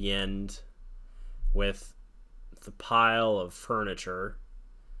towards the end with the pile of furniture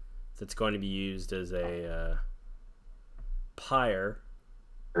that's going to be used as a pyre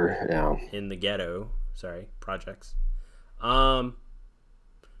in the ghetto. Projects.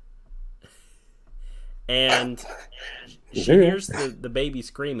 And she hears the baby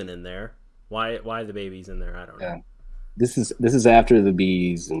screaming in there. Why the baby's in there? I don't know. This is after the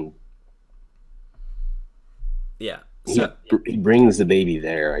bees, and yeah, he brings the baby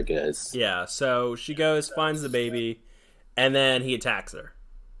there, I guess. Yeah, so she goes, finds the baby, and then he attacks her.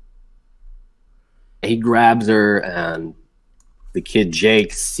 He grabs her, and the kid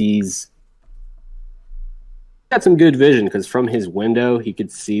Jake sees. He had some good vision because from his window he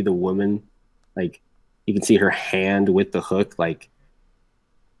could see the woman, like you can see her hand with the hook, like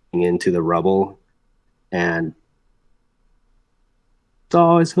into the rubble, and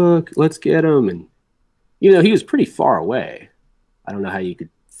saw his hook. Let's get him, and he was pretty far away. I don't know how you could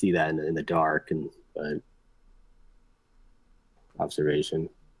see that in the dark, but observation.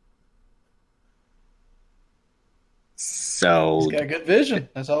 So he's got good vision.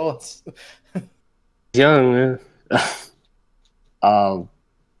 That's all. It's young. So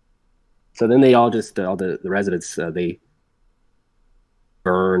then they all the residents they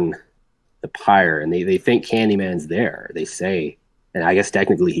burn the pyre, and they think Candyman's there. They say, and I guess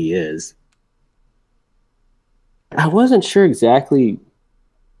technically he is. I wasn't sure exactly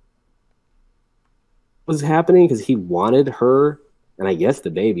what was happening because he wanted her, and I guess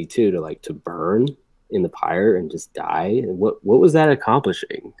the baby too, to burn in the pyre and just die. And what was that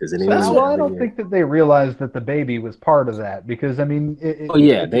accomplishing? Does anyone? I don't think that they realized that the baby was part of that, because towards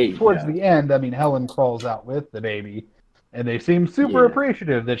the end, Helen crawls out with the baby, and they seem super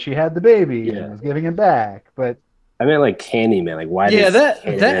appreciative that she had the baby and was giving him back, but. I mean, like Candyman, like why? Yeah, that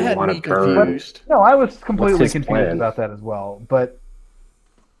Candyman had want me to burn? confused. No, I was completely confused plan? about that as well. But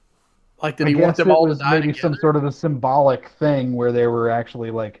like, did he want them all to die maybe together? some sort of a symbolic thing where they were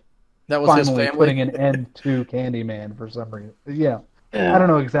actually that was his finally family putting an end to Candyman for some reason. Yeah. I don't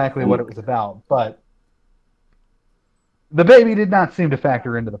know exactly what it was about, but the baby did not seem to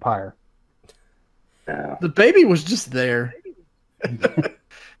factor into the pyre. No. The baby was just there.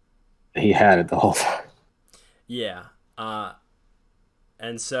 He had it the whole time. Yeah.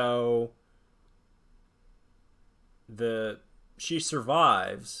 And so she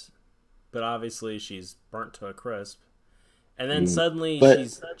survives, but obviously she's burnt to a crisp. And then suddenly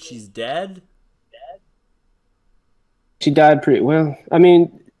she's dead. She died pretty well. I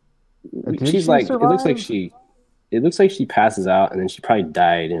mean, she's like survive? it looks like she passes out, and then she probably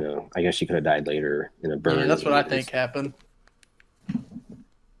died. I guess she could have died later in a burn. Yeah, that's what I think happened.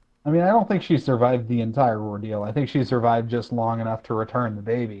 I don't think she survived the entire ordeal. I think she survived just long enough to return the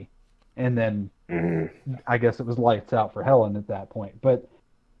baby. And then I guess it was lights out for Helen at that point. But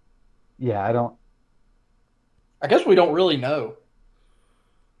yeah, I guess we don't really know.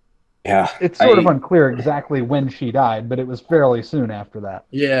 Yeah. It's sort of unclear exactly when she died, but it was fairly soon after that.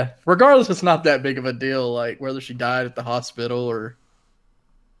 Yeah. Regardless, it's not that big of a deal, like whether she died at the hospital or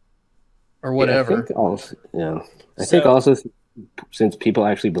whatever. I think also since people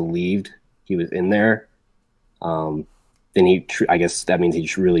actually believed he was in there, then I guess that means he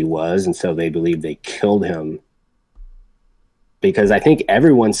really was, and so they believe they killed him because I think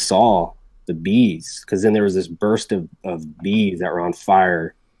everyone saw the bees, because then there was this burst of bees that were on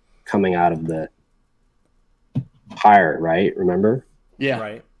fire coming out of the pyre, right? Remember? Yeah.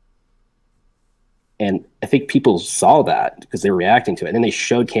 Right. And I think people saw that because they were reacting to it. And then they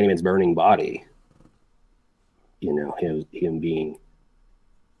showed Candyman's burning body. You know, him being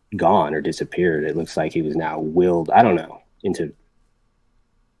gone or disappeared. It looks like he was now willed, I don't know, into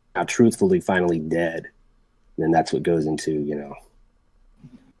now truthfully finally dead. And then that's what goes into, you know,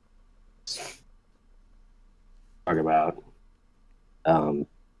 talk about.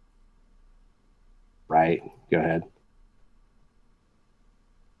 Right? Go ahead.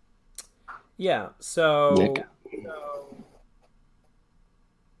 Yeah, so Nick.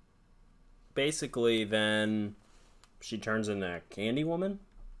 Basically then she turns into a candy woman.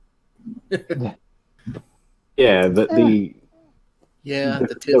 Yeah, the titsy.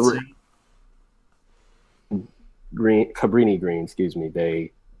 Cabrini Green, excuse me,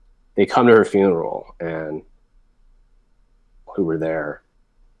 they come to her funeral, and who were there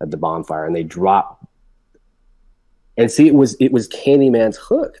at the bonfire, and they drop. And see, it was Candyman's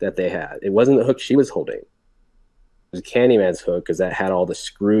hook that they had. It wasn't the hook she was holding. It was Candyman's hook because that had all the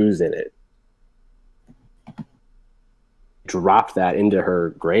screws in it. Dropped that into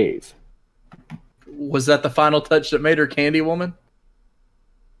her grave. Was that the final touch that made her Candy Woman?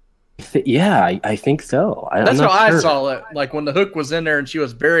 Yeah, I think so. That's how I saw it. Like when the hook was in there and she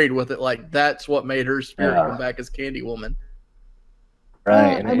was buried with it, like that's what made her spirit come back as Candy Woman.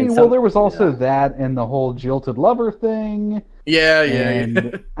 Right. I mean, well, there was also that and the whole jilted lover thing. Yeah.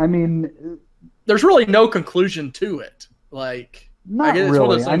 And, I mean, there's really no conclusion to it. Like, not I guess it's really.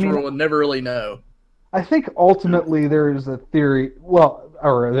 one of those things where we'll never really know. I think ultimately there's a theory. Well,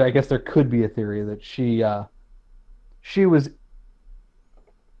 or I guess there could be a theory that she was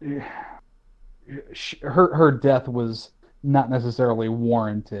her death was not necessarily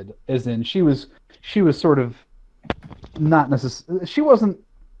warranted. As in, she was sort of not necessarily. She wasn't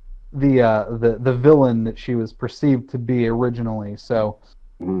the villain that she was perceived to be originally. So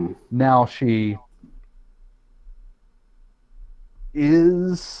now she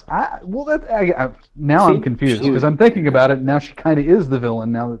is. Now I'm confused because I'm thinking about it. Now she kind of is the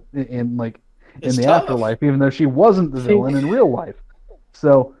villain now in the afterlife, even though she wasn't the villain in real life.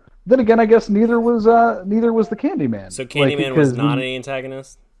 So then again, I guess neither was the Candyman. So Candyman was not an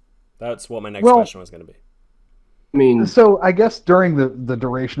antagonist? That's what my next question was going to be. I mean, so I guess during the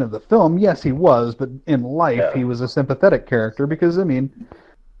duration of the film, yes, he was, but in life, he was a sympathetic character because I mean,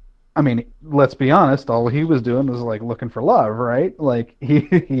 let's be honest, all he was doing was like looking for love, right? Like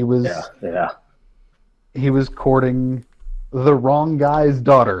he was he was courting the wrong guy's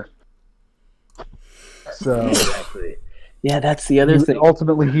daughter. So exactly. Yeah, that's the other thing.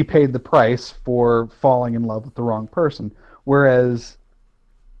 Ultimately, he paid the price for falling in love with the wrong person. Whereas,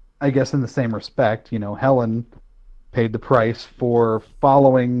 I guess in the same respect, Helen paid the price for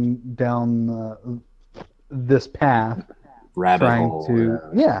following down this path, rabbit hole.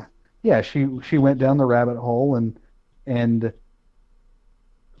 She went down the rabbit hole and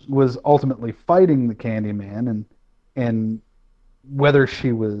was ultimately fighting the Candyman, and whether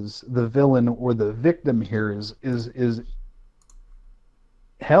she was the villain or the victim here is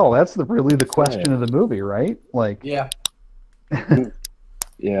hell. That's really the question of the movie, right? Like, yeah.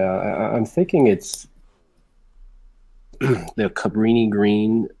 Yeah, I'm thinking it's the Cabrini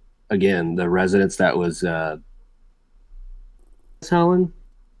Green again, the residence that was Helen,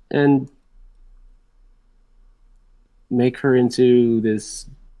 and make her into this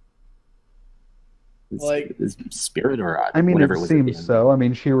spirit, or whatever it it was. Seems so. I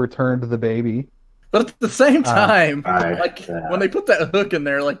mean, she returned the baby. But at the same time, when they put that hook in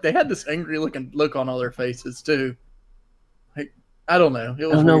there, like they had this angry look on all their faces too. Like, I don't know. I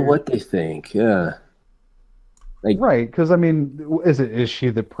don't know what they think. Yeah. Right, because I mean, is she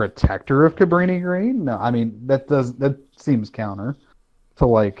the protector of Cabrini Green? No, I mean that seems counter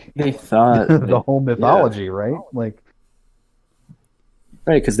to they thought the whole mythology, right? Like,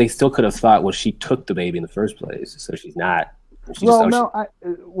 right, because they still could have thought, well, she took the baby in the first place, so she's not. That's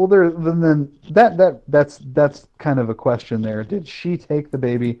kind of a question there. Did she take the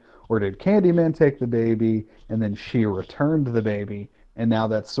baby, or did Candyman take the baby, and then she returned the baby? And now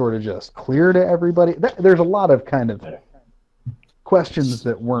that's sort of just clear to everybody. There's a lot of kind of questions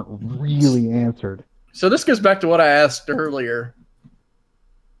that weren't really answered. So this goes back to what I asked earlier.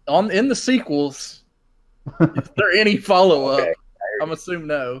 In the sequels, is there any follow-up? Okay. I'm assuming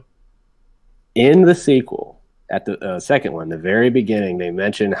no. In the sequel, at the second one, the very beginning, they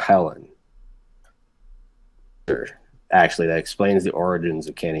mention Helen. actually that explains the origins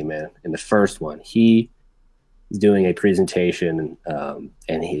of Candyman. In the first one, he is doing a presentation,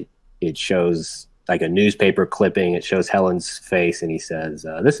 and it shows like a newspaper clipping. It shows Helen's face, and he says,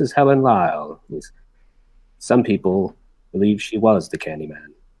 "This is Helen Lyle. Some people believe she was the Candyman."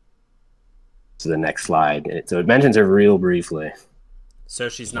 To the next slide. So it mentions her real briefly. So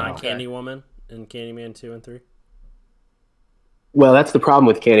she's not Candy Woman in Candyman 2 and 3? Well, that's the problem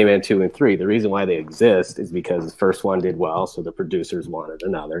with Candyman 2 and 3. The reason why they exist is because the first one did well, so the producers wanted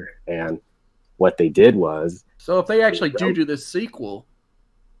another. And what they did was... So if they actually do this sequel,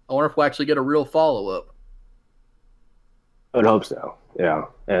 I wonder if we'll actually get a real follow-up. I would hope so, yeah.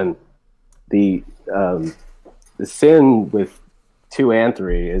 And the sin with 2 and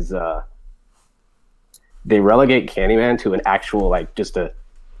 3 is they relegate Candyman to an actual, like, just a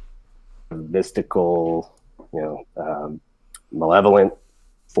mystical, malevolent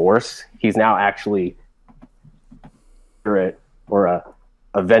force. He's now actually or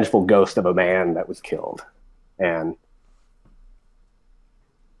a vengeful ghost of a man that was killed. And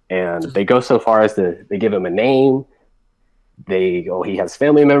they go so far as they give him a name. He has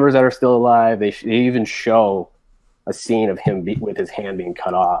family members that are still alive. They even show a scene of him with his hand being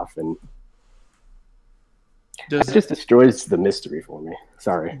cut off, and it just destroys the mystery for me.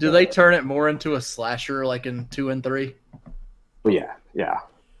 Sorry. Do they turn it more into a slasher like in 2 and 3? Well, yeah.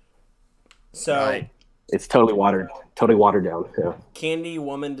 So it's totally watered down. Yeah. Candy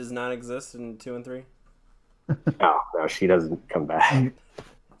Woman does not exist in 2 and 3? No, she doesn't come back.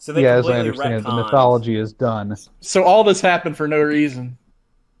 So they as I completely understand, the retconned. mythology is done. So all this happened for no reason.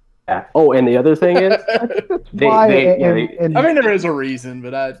 Yeah. Oh, and the other thing is, there is a reason,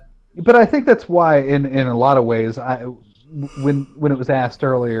 but I think that's why, in a lot of ways, when it was asked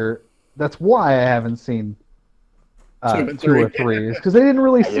earlier, that's why I haven't seen 2 or 3, is because they didn't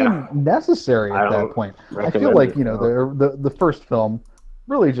really seem necessary at that point. I feel like the first film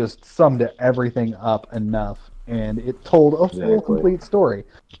really just summed everything up enough, and it told a full, complete story.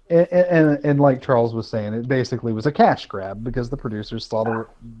 And like Charles was saying, it basically was a cash grab because the producers saw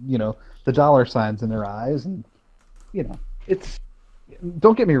the dollar signs in their eyes, and it's.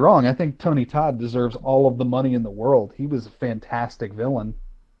 Don't get me wrong, I think Tony Todd deserves all of the money in the world. He was a fantastic villain.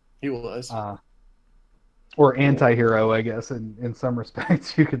 He was. Or anti-hero, I guess, in some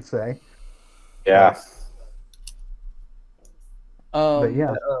respects, you could say. Yeah. But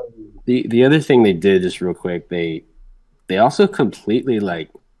yeah. The other thing they did, just real quick, they also completely,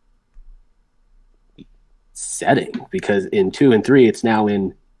 like, setting, because in 2 and 3, it's now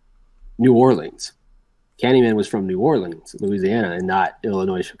in New Orleans. Candyman was from New Orleans, Louisiana, and not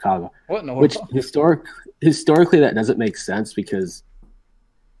Illinois, Chicago. What in the world? Which historically that doesn't make sense, because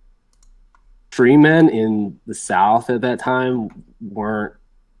free men in the South at that time weren't,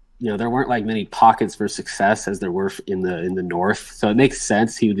 there weren't like many pockets for success as there were in the North. So it makes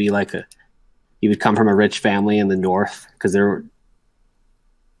sense he would come from a rich family in the North, because it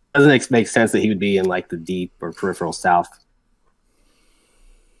doesn't make sense that he would be in like the deep or peripheral South.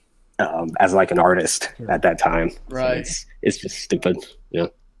 As like an artist at that time. Right. So it's just stupid. Yeah.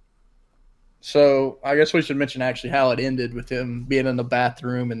 So I guess we should mention actually how it ended with him being in the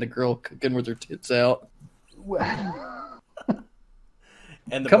bathroom and the girl cooking with her tits out.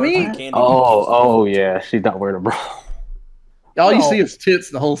 And the Come birthday in. candy. Oh yeah, she's not wearing a bra. All you see is tits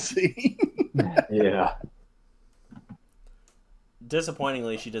the whole scene. Yeah.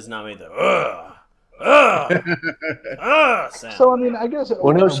 Disappointingly, she does not make the sound. So I mean, I guess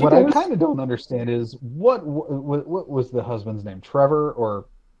Well, no, what I kind of don't understand is what was the husband's name? Trevor or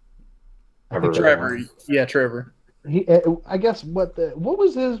Trevor. Yeah, Trevor. I guess what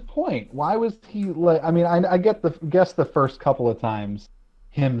was his point? Why was he like? I mean, I guess the first couple of times,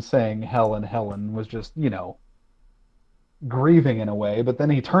 him saying Helen was just grieving in a way, but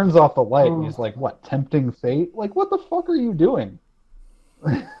then he turns off the light and he's like, "What, tempting fate? Like, what the fuck are you doing?"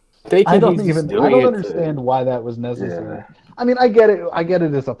 I don't understand why that was necessary. Yeah. I mean, I get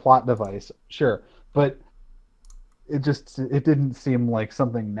it as a plot device, sure, but it didn't seem like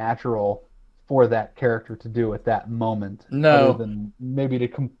something natural for that character to do at that moment. No, other than maybe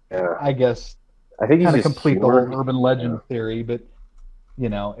to I guess I think kind of complete the whole urban legend theory, but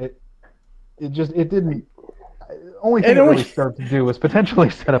it didn't. Only thing it really started to do was potentially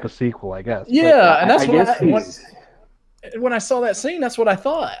set up a sequel, I guess. Yeah, and that's when I saw that scene, that's what I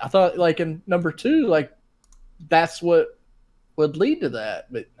thought. I thought, like, in number 2, like, that's what would lead to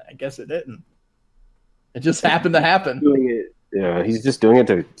that, but I guess it didn't. It just happened to happen. He's just doing it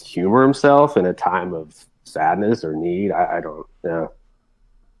to humor himself in a time of sadness or need. I don't,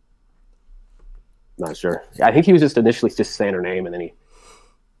 not sure. I think he was just initially just saying her name, and then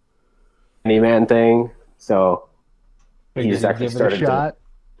Candyman thing. So Figured He's he'd actually give it a started to shot,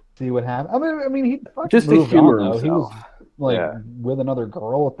 see what happened. I mean, he fucking just to moved humor on, though. He was himself. like Yeah. with another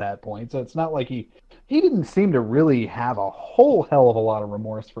girl at that point, so it's not like he didn't seem to really have a whole hell of a lot of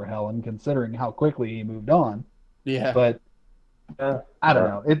remorse for Helen, considering how quickly he moved on. Yeah. But Yeah. I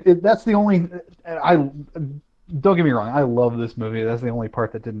don't know. That's the only. I don't get me wrong. I love this movie. That's the only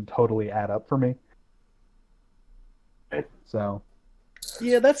part that didn't totally add up for me. So.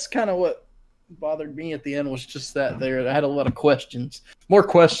 Yeah, that's kind of what bothered me at the end, was just that there. I had a lot of questions, more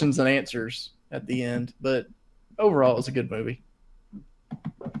questions than answers at the end. But overall, it was a good movie.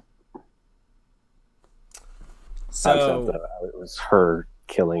 So it was her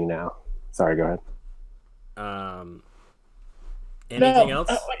killing now. Sorry, go ahead. Anything else?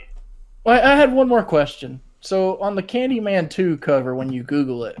 Well, I had one more question. So on the Candyman 2 cover, when you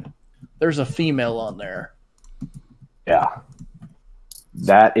Google it, there's a female on there. Yeah.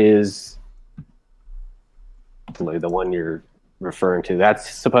 That is the one you're referring to. That's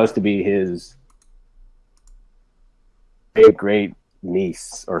supposed to be his great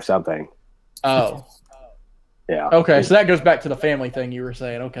niece or something. Oh. Yeah. Okay, so that goes back to the family thing you were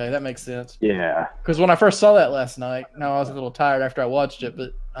saying. Okay, that makes sense. Yeah. Because when I first saw that last night, now I was a little tired after I watched it,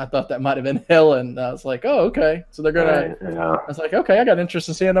 but I thought that might have been Helen. I was like, oh, okay. So they're gonna. Right, yeah. I was like, okay, I got interest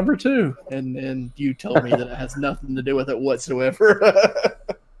in seeing number 2, and you told me that it has nothing to do with it whatsoever.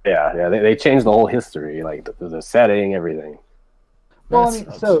 Yeah. They changed the whole history, like the setting, everything. Well, I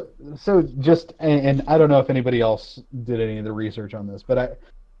mean, so just, and I don't know if anybody else did any of the research on this, but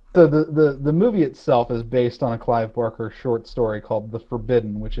so the movie itself is based on a Clive Barker short story called The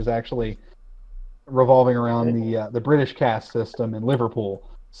Forbidden, which is actually revolving around the British caste system in Liverpool.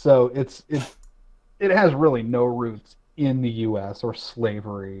 So it has really no roots in the U.S. or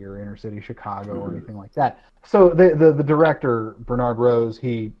slavery or inner city Chicago or anything like that. So the director, Bernard Rose,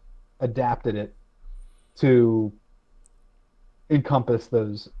 he adapted it to encompass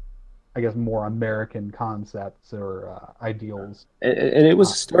those, I guess, more American concepts or ideals. And it was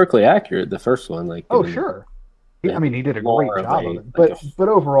historically accurate, the first one. Sure. I mean, he did a more great of job a- of it. like But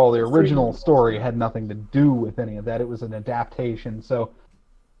overall, the a original freedom story story. had nothing to do with any of that. It was an adaptation. So,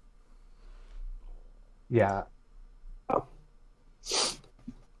 yeah.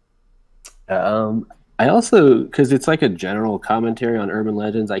 I also, because it's like a general commentary on urban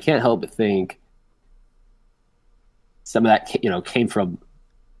legends, I can't help but think some of that came from,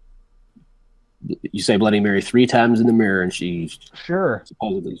 you say Bloody Mary 3 times in the mirror and Sure.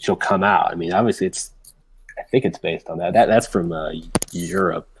 supposedly she'll come out. I mean, obviously I think it's based on that. That's from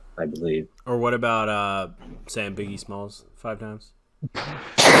Europe, I believe. Or what about saying Biggie Smalls 5 times?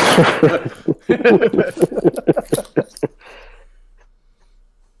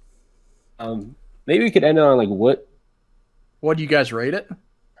 Maybe we could end on What do you guys rate it?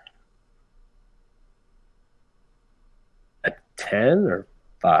 a 10 or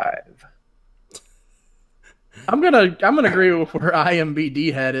 5. I'm gonna agree with where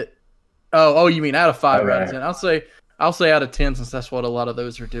IMBD had it. Oh, you mean out of 5 Okay. out of 10? I'll say out of 10, since that's what a lot of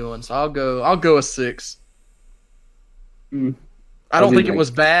those are doing. So I'll go a 6. I don't think it was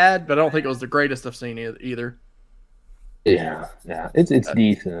bad, but I don't think it was the greatest I've seen either. Yeah, it's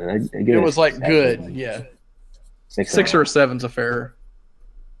decent. I give It was like 7, good, yeah. 6 or a 7's a fair.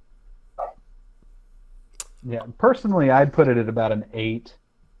 Yeah. Personally, I'd put it at about an 8.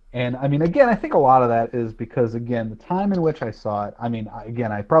 And I mean, again, I think a lot of that is because, again, the time in which I saw it. I mean,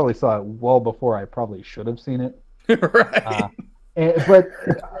 I probably saw it well before I probably should have seen it. Right. But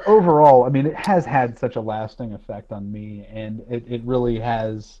overall, I mean, it has had such a lasting effect on me, and it really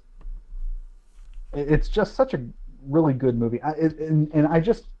has. It's just such a really good movie. And I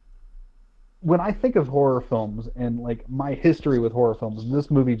just, when I think of horror films and like my history with horror films, this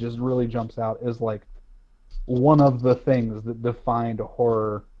movie just really jumps out as like one of the things that defined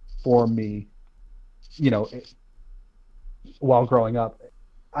horror for me, while growing up.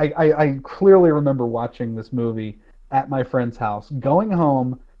 I clearly remember watching this movie at my friend's house, going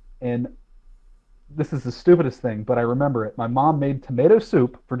home, and this is the stupidest thing, but I remember it. My mom made tomato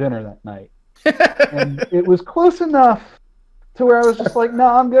soup for dinner that night, and it was close enough to where I was just like, no,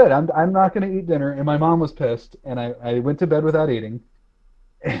 I'm good. I'm not going to eat dinner, and my mom was pissed, and I went to bed without eating.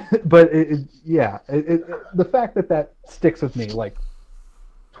 But the fact that sticks with me like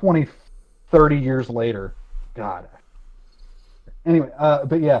 20, 30 years later, God. Anyway,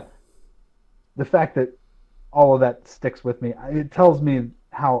 but yeah, the fact that all of that sticks with me, it tells me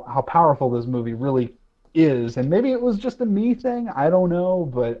how powerful this movie really is. And maybe it was just a me thing, I don't know,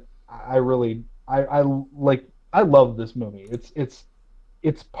 but I really I love this movie.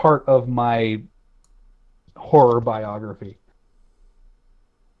 It's part of my horror biography.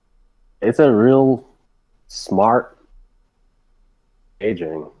 It's a real smart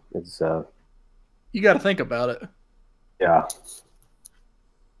aging. It's You got to think about it. yeah.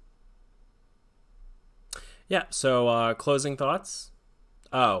 Yeah. So closing thoughts.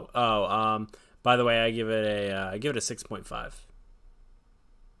 By the way, I give it a 6.5.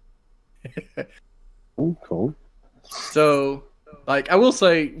 Ooh, cool. So, like, I will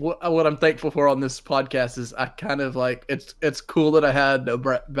say what I'm thankful for on this podcast is I kind of like it's cool that I had no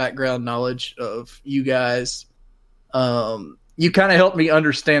background knowledge of you guys. You kind of helped me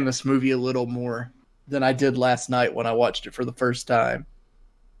understand this movie a little more than I did last night when I watched it for the first time.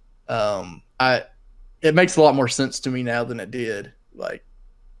 It makes a lot more sense to me now than it did, like,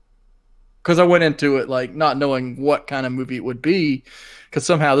 because I went into it like not knowing what kind of movie it would be, because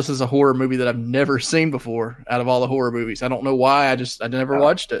somehow this is a horror movie that I've never seen before out of all the horror movies. I don't know why. I never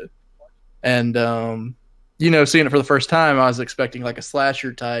watched it, and seeing it for the first time, I was expecting like a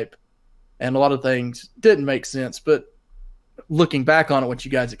slasher type, and a lot of things didn't make sense. But looking back on it, what you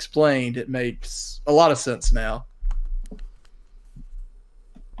guys explained, it makes a lot of sense now.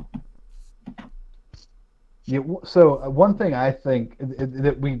 Yeah, so one thing I think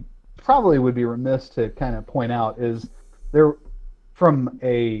that we probably would be remiss to kind of point out is there, from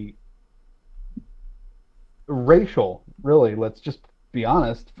a racial, really, let's just be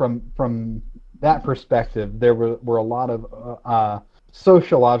honest, from that perspective, there were a lot of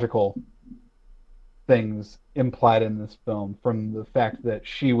sociological things implied in this film, from the fact that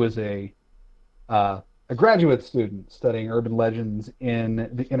she was a graduate student studying urban legends in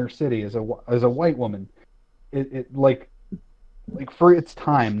the inner city as a white woman. It like for its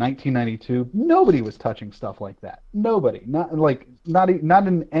time, 1992, nobody was touching stuff like that. Nobody, not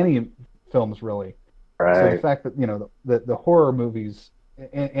in any films really. Right. So the fact that the horror movies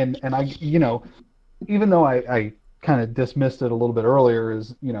and I even though I kind of dismissed it a little bit earlier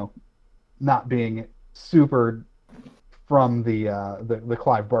as not being super from the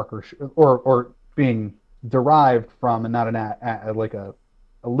Clive Barker or being derived from and not a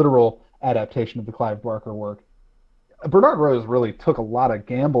literal adaptation of the Clive Barker work. Bernard Rose really took a lot of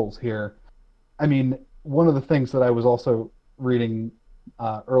gambles here. I mean, one of the things that I was also reading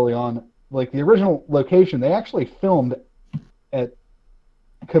early on, like the original location, they actually filmed at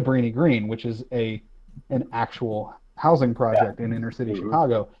Cabrini Green, which is an actual housing project in inner city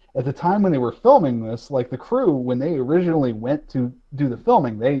Chicago. At the time when they were filming this, like the crew, when they originally went to do the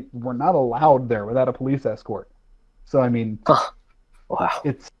filming, they were not allowed there without a police escort. So I mean, Wow.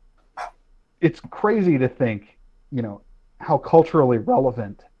 It's crazy to think, how culturally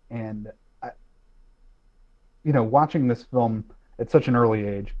relevant and, watching this film at such an early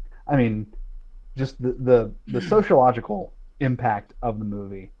age. I mean, just the sociological impact of the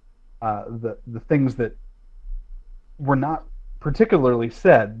movie, the things that were not particularly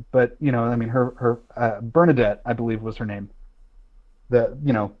said, but I mean, her Bernadette, I believe, was her name.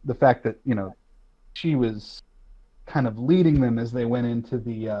 The fact that she was kind of leading them as they went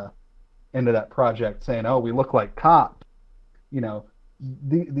into into that project, saying, "Oh, we look like cops."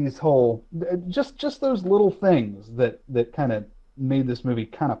 These whole just those little things that kind of made this movie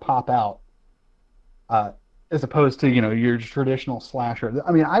kind of pop out, as opposed to your traditional slasher.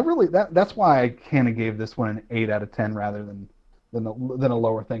 I mean, I really that's why I kind of gave this one an 8 out of 10 rather than a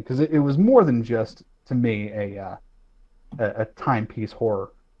lower thing, because it was more than just, to me, a timepiece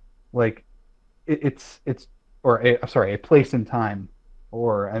horror. Like it's a place in time,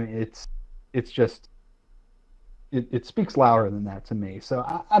 or I mean it's just it speaks louder than that to me. So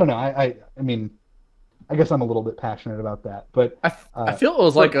I don't know. I mean, I guess I'm a little bit passionate about that, but I feel it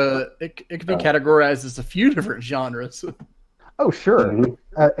was like it could be categorized as a few different genres. Oh, sure.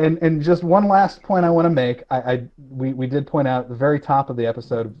 Mm-hmm. And just one last point I want to make. We did point out at the very top of the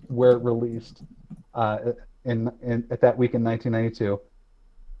episode where it released at that week in 1992.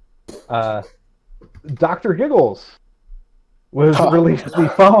 Dr. Giggles was released the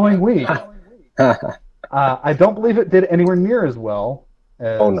following week. I don't believe it did anywhere near as well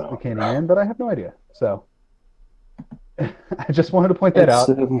as the Candyman, but I have no idea. So I just wanted to point that out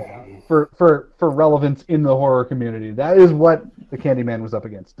for relevance in the horror community. That is what the Candyman was up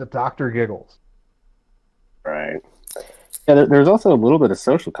against, the Dr. Giggles. Right. Yeah, there's also a little bit of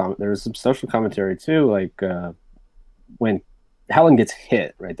social there was some social commentary too, like when Helen gets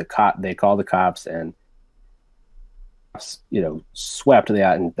hit, right? They call the cops, and swept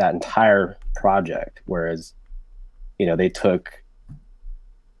that entire project, whereas they took,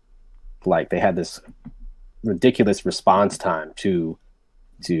 like, they had this ridiculous response time to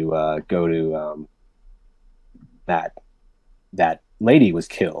go to that lady was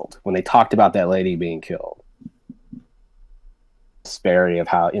killed. When they talked about that lady being killed, disparity of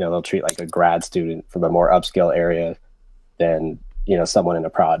how they'll treat like a grad student from a more upscale area than someone in a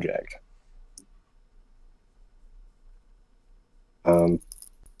project.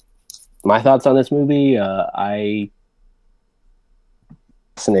 My thoughts on this movie, I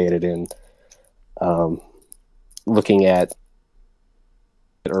fascinated in looking at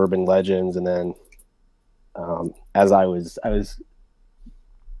urban legends, and then as I was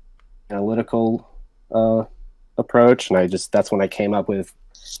analytical approach, and that's when I came up with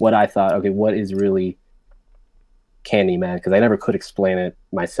what I thought. Okay, what is really Candyman? Because I never could explain it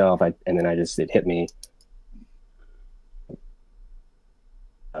myself. And then it hit me.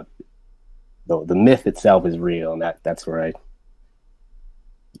 The myth itself is real, and that's where I,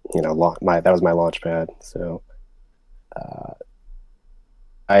 that was my launch pad. So,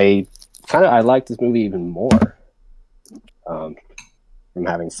 I liked this movie even more from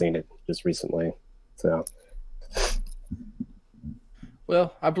having seen it just recently. So,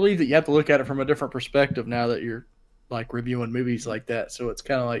 well, I believe that you have to look at it from a different perspective now that you're like reviewing movies like that. So it's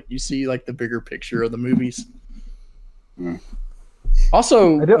kind of like you see like the bigger picture of the movies.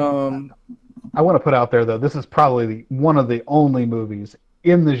 Also, I want to put out there, though, this is probably one of the only movies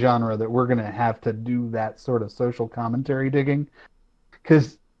in the genre that we're going to have to do that sort of social commentary digging.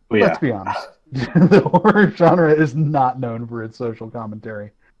 Because, let's be honest, the horror genre is not known for its social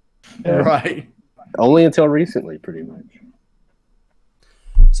commentary. Right. Only until recently, pretty much.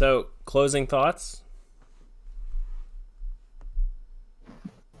 So, closing thoughts?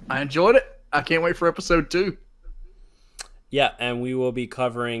 I enjoyed it. I can't wait for episode 2. Yeah, and we will be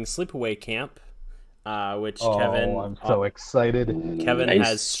covering Sleepaway Camp, which Kevin... I'm so excited. Kevin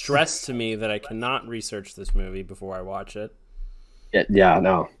has stressed to me that I cannot research this movie before I watch it. Yeah,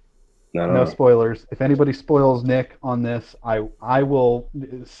 no. No spoilers. If anybody spoils Nick on this, I will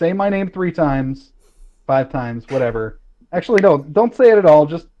say my name 3 times, 5 times, whatever. Actually, no, don't say it at all.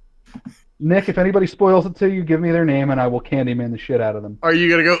 Just, Nick, if anybody spoils it to you, give me their name and I will Candyman the shit out of them. Are you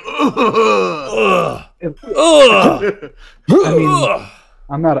going to go,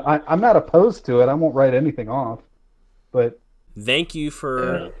 I mean, I'm not opposed to it. I won't write anything off. But thank you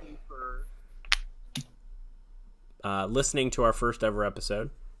for listening to our first ever episode.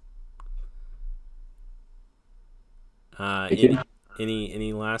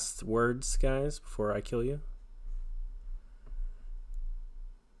 Any last words, guys, before I kill you?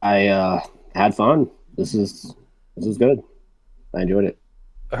 I had fun. This is good. I enjoyed it.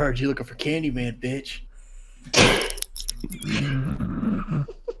 I heard you looking for Candyman, bitch.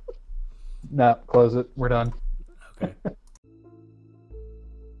 No, close it. We're done. Okay.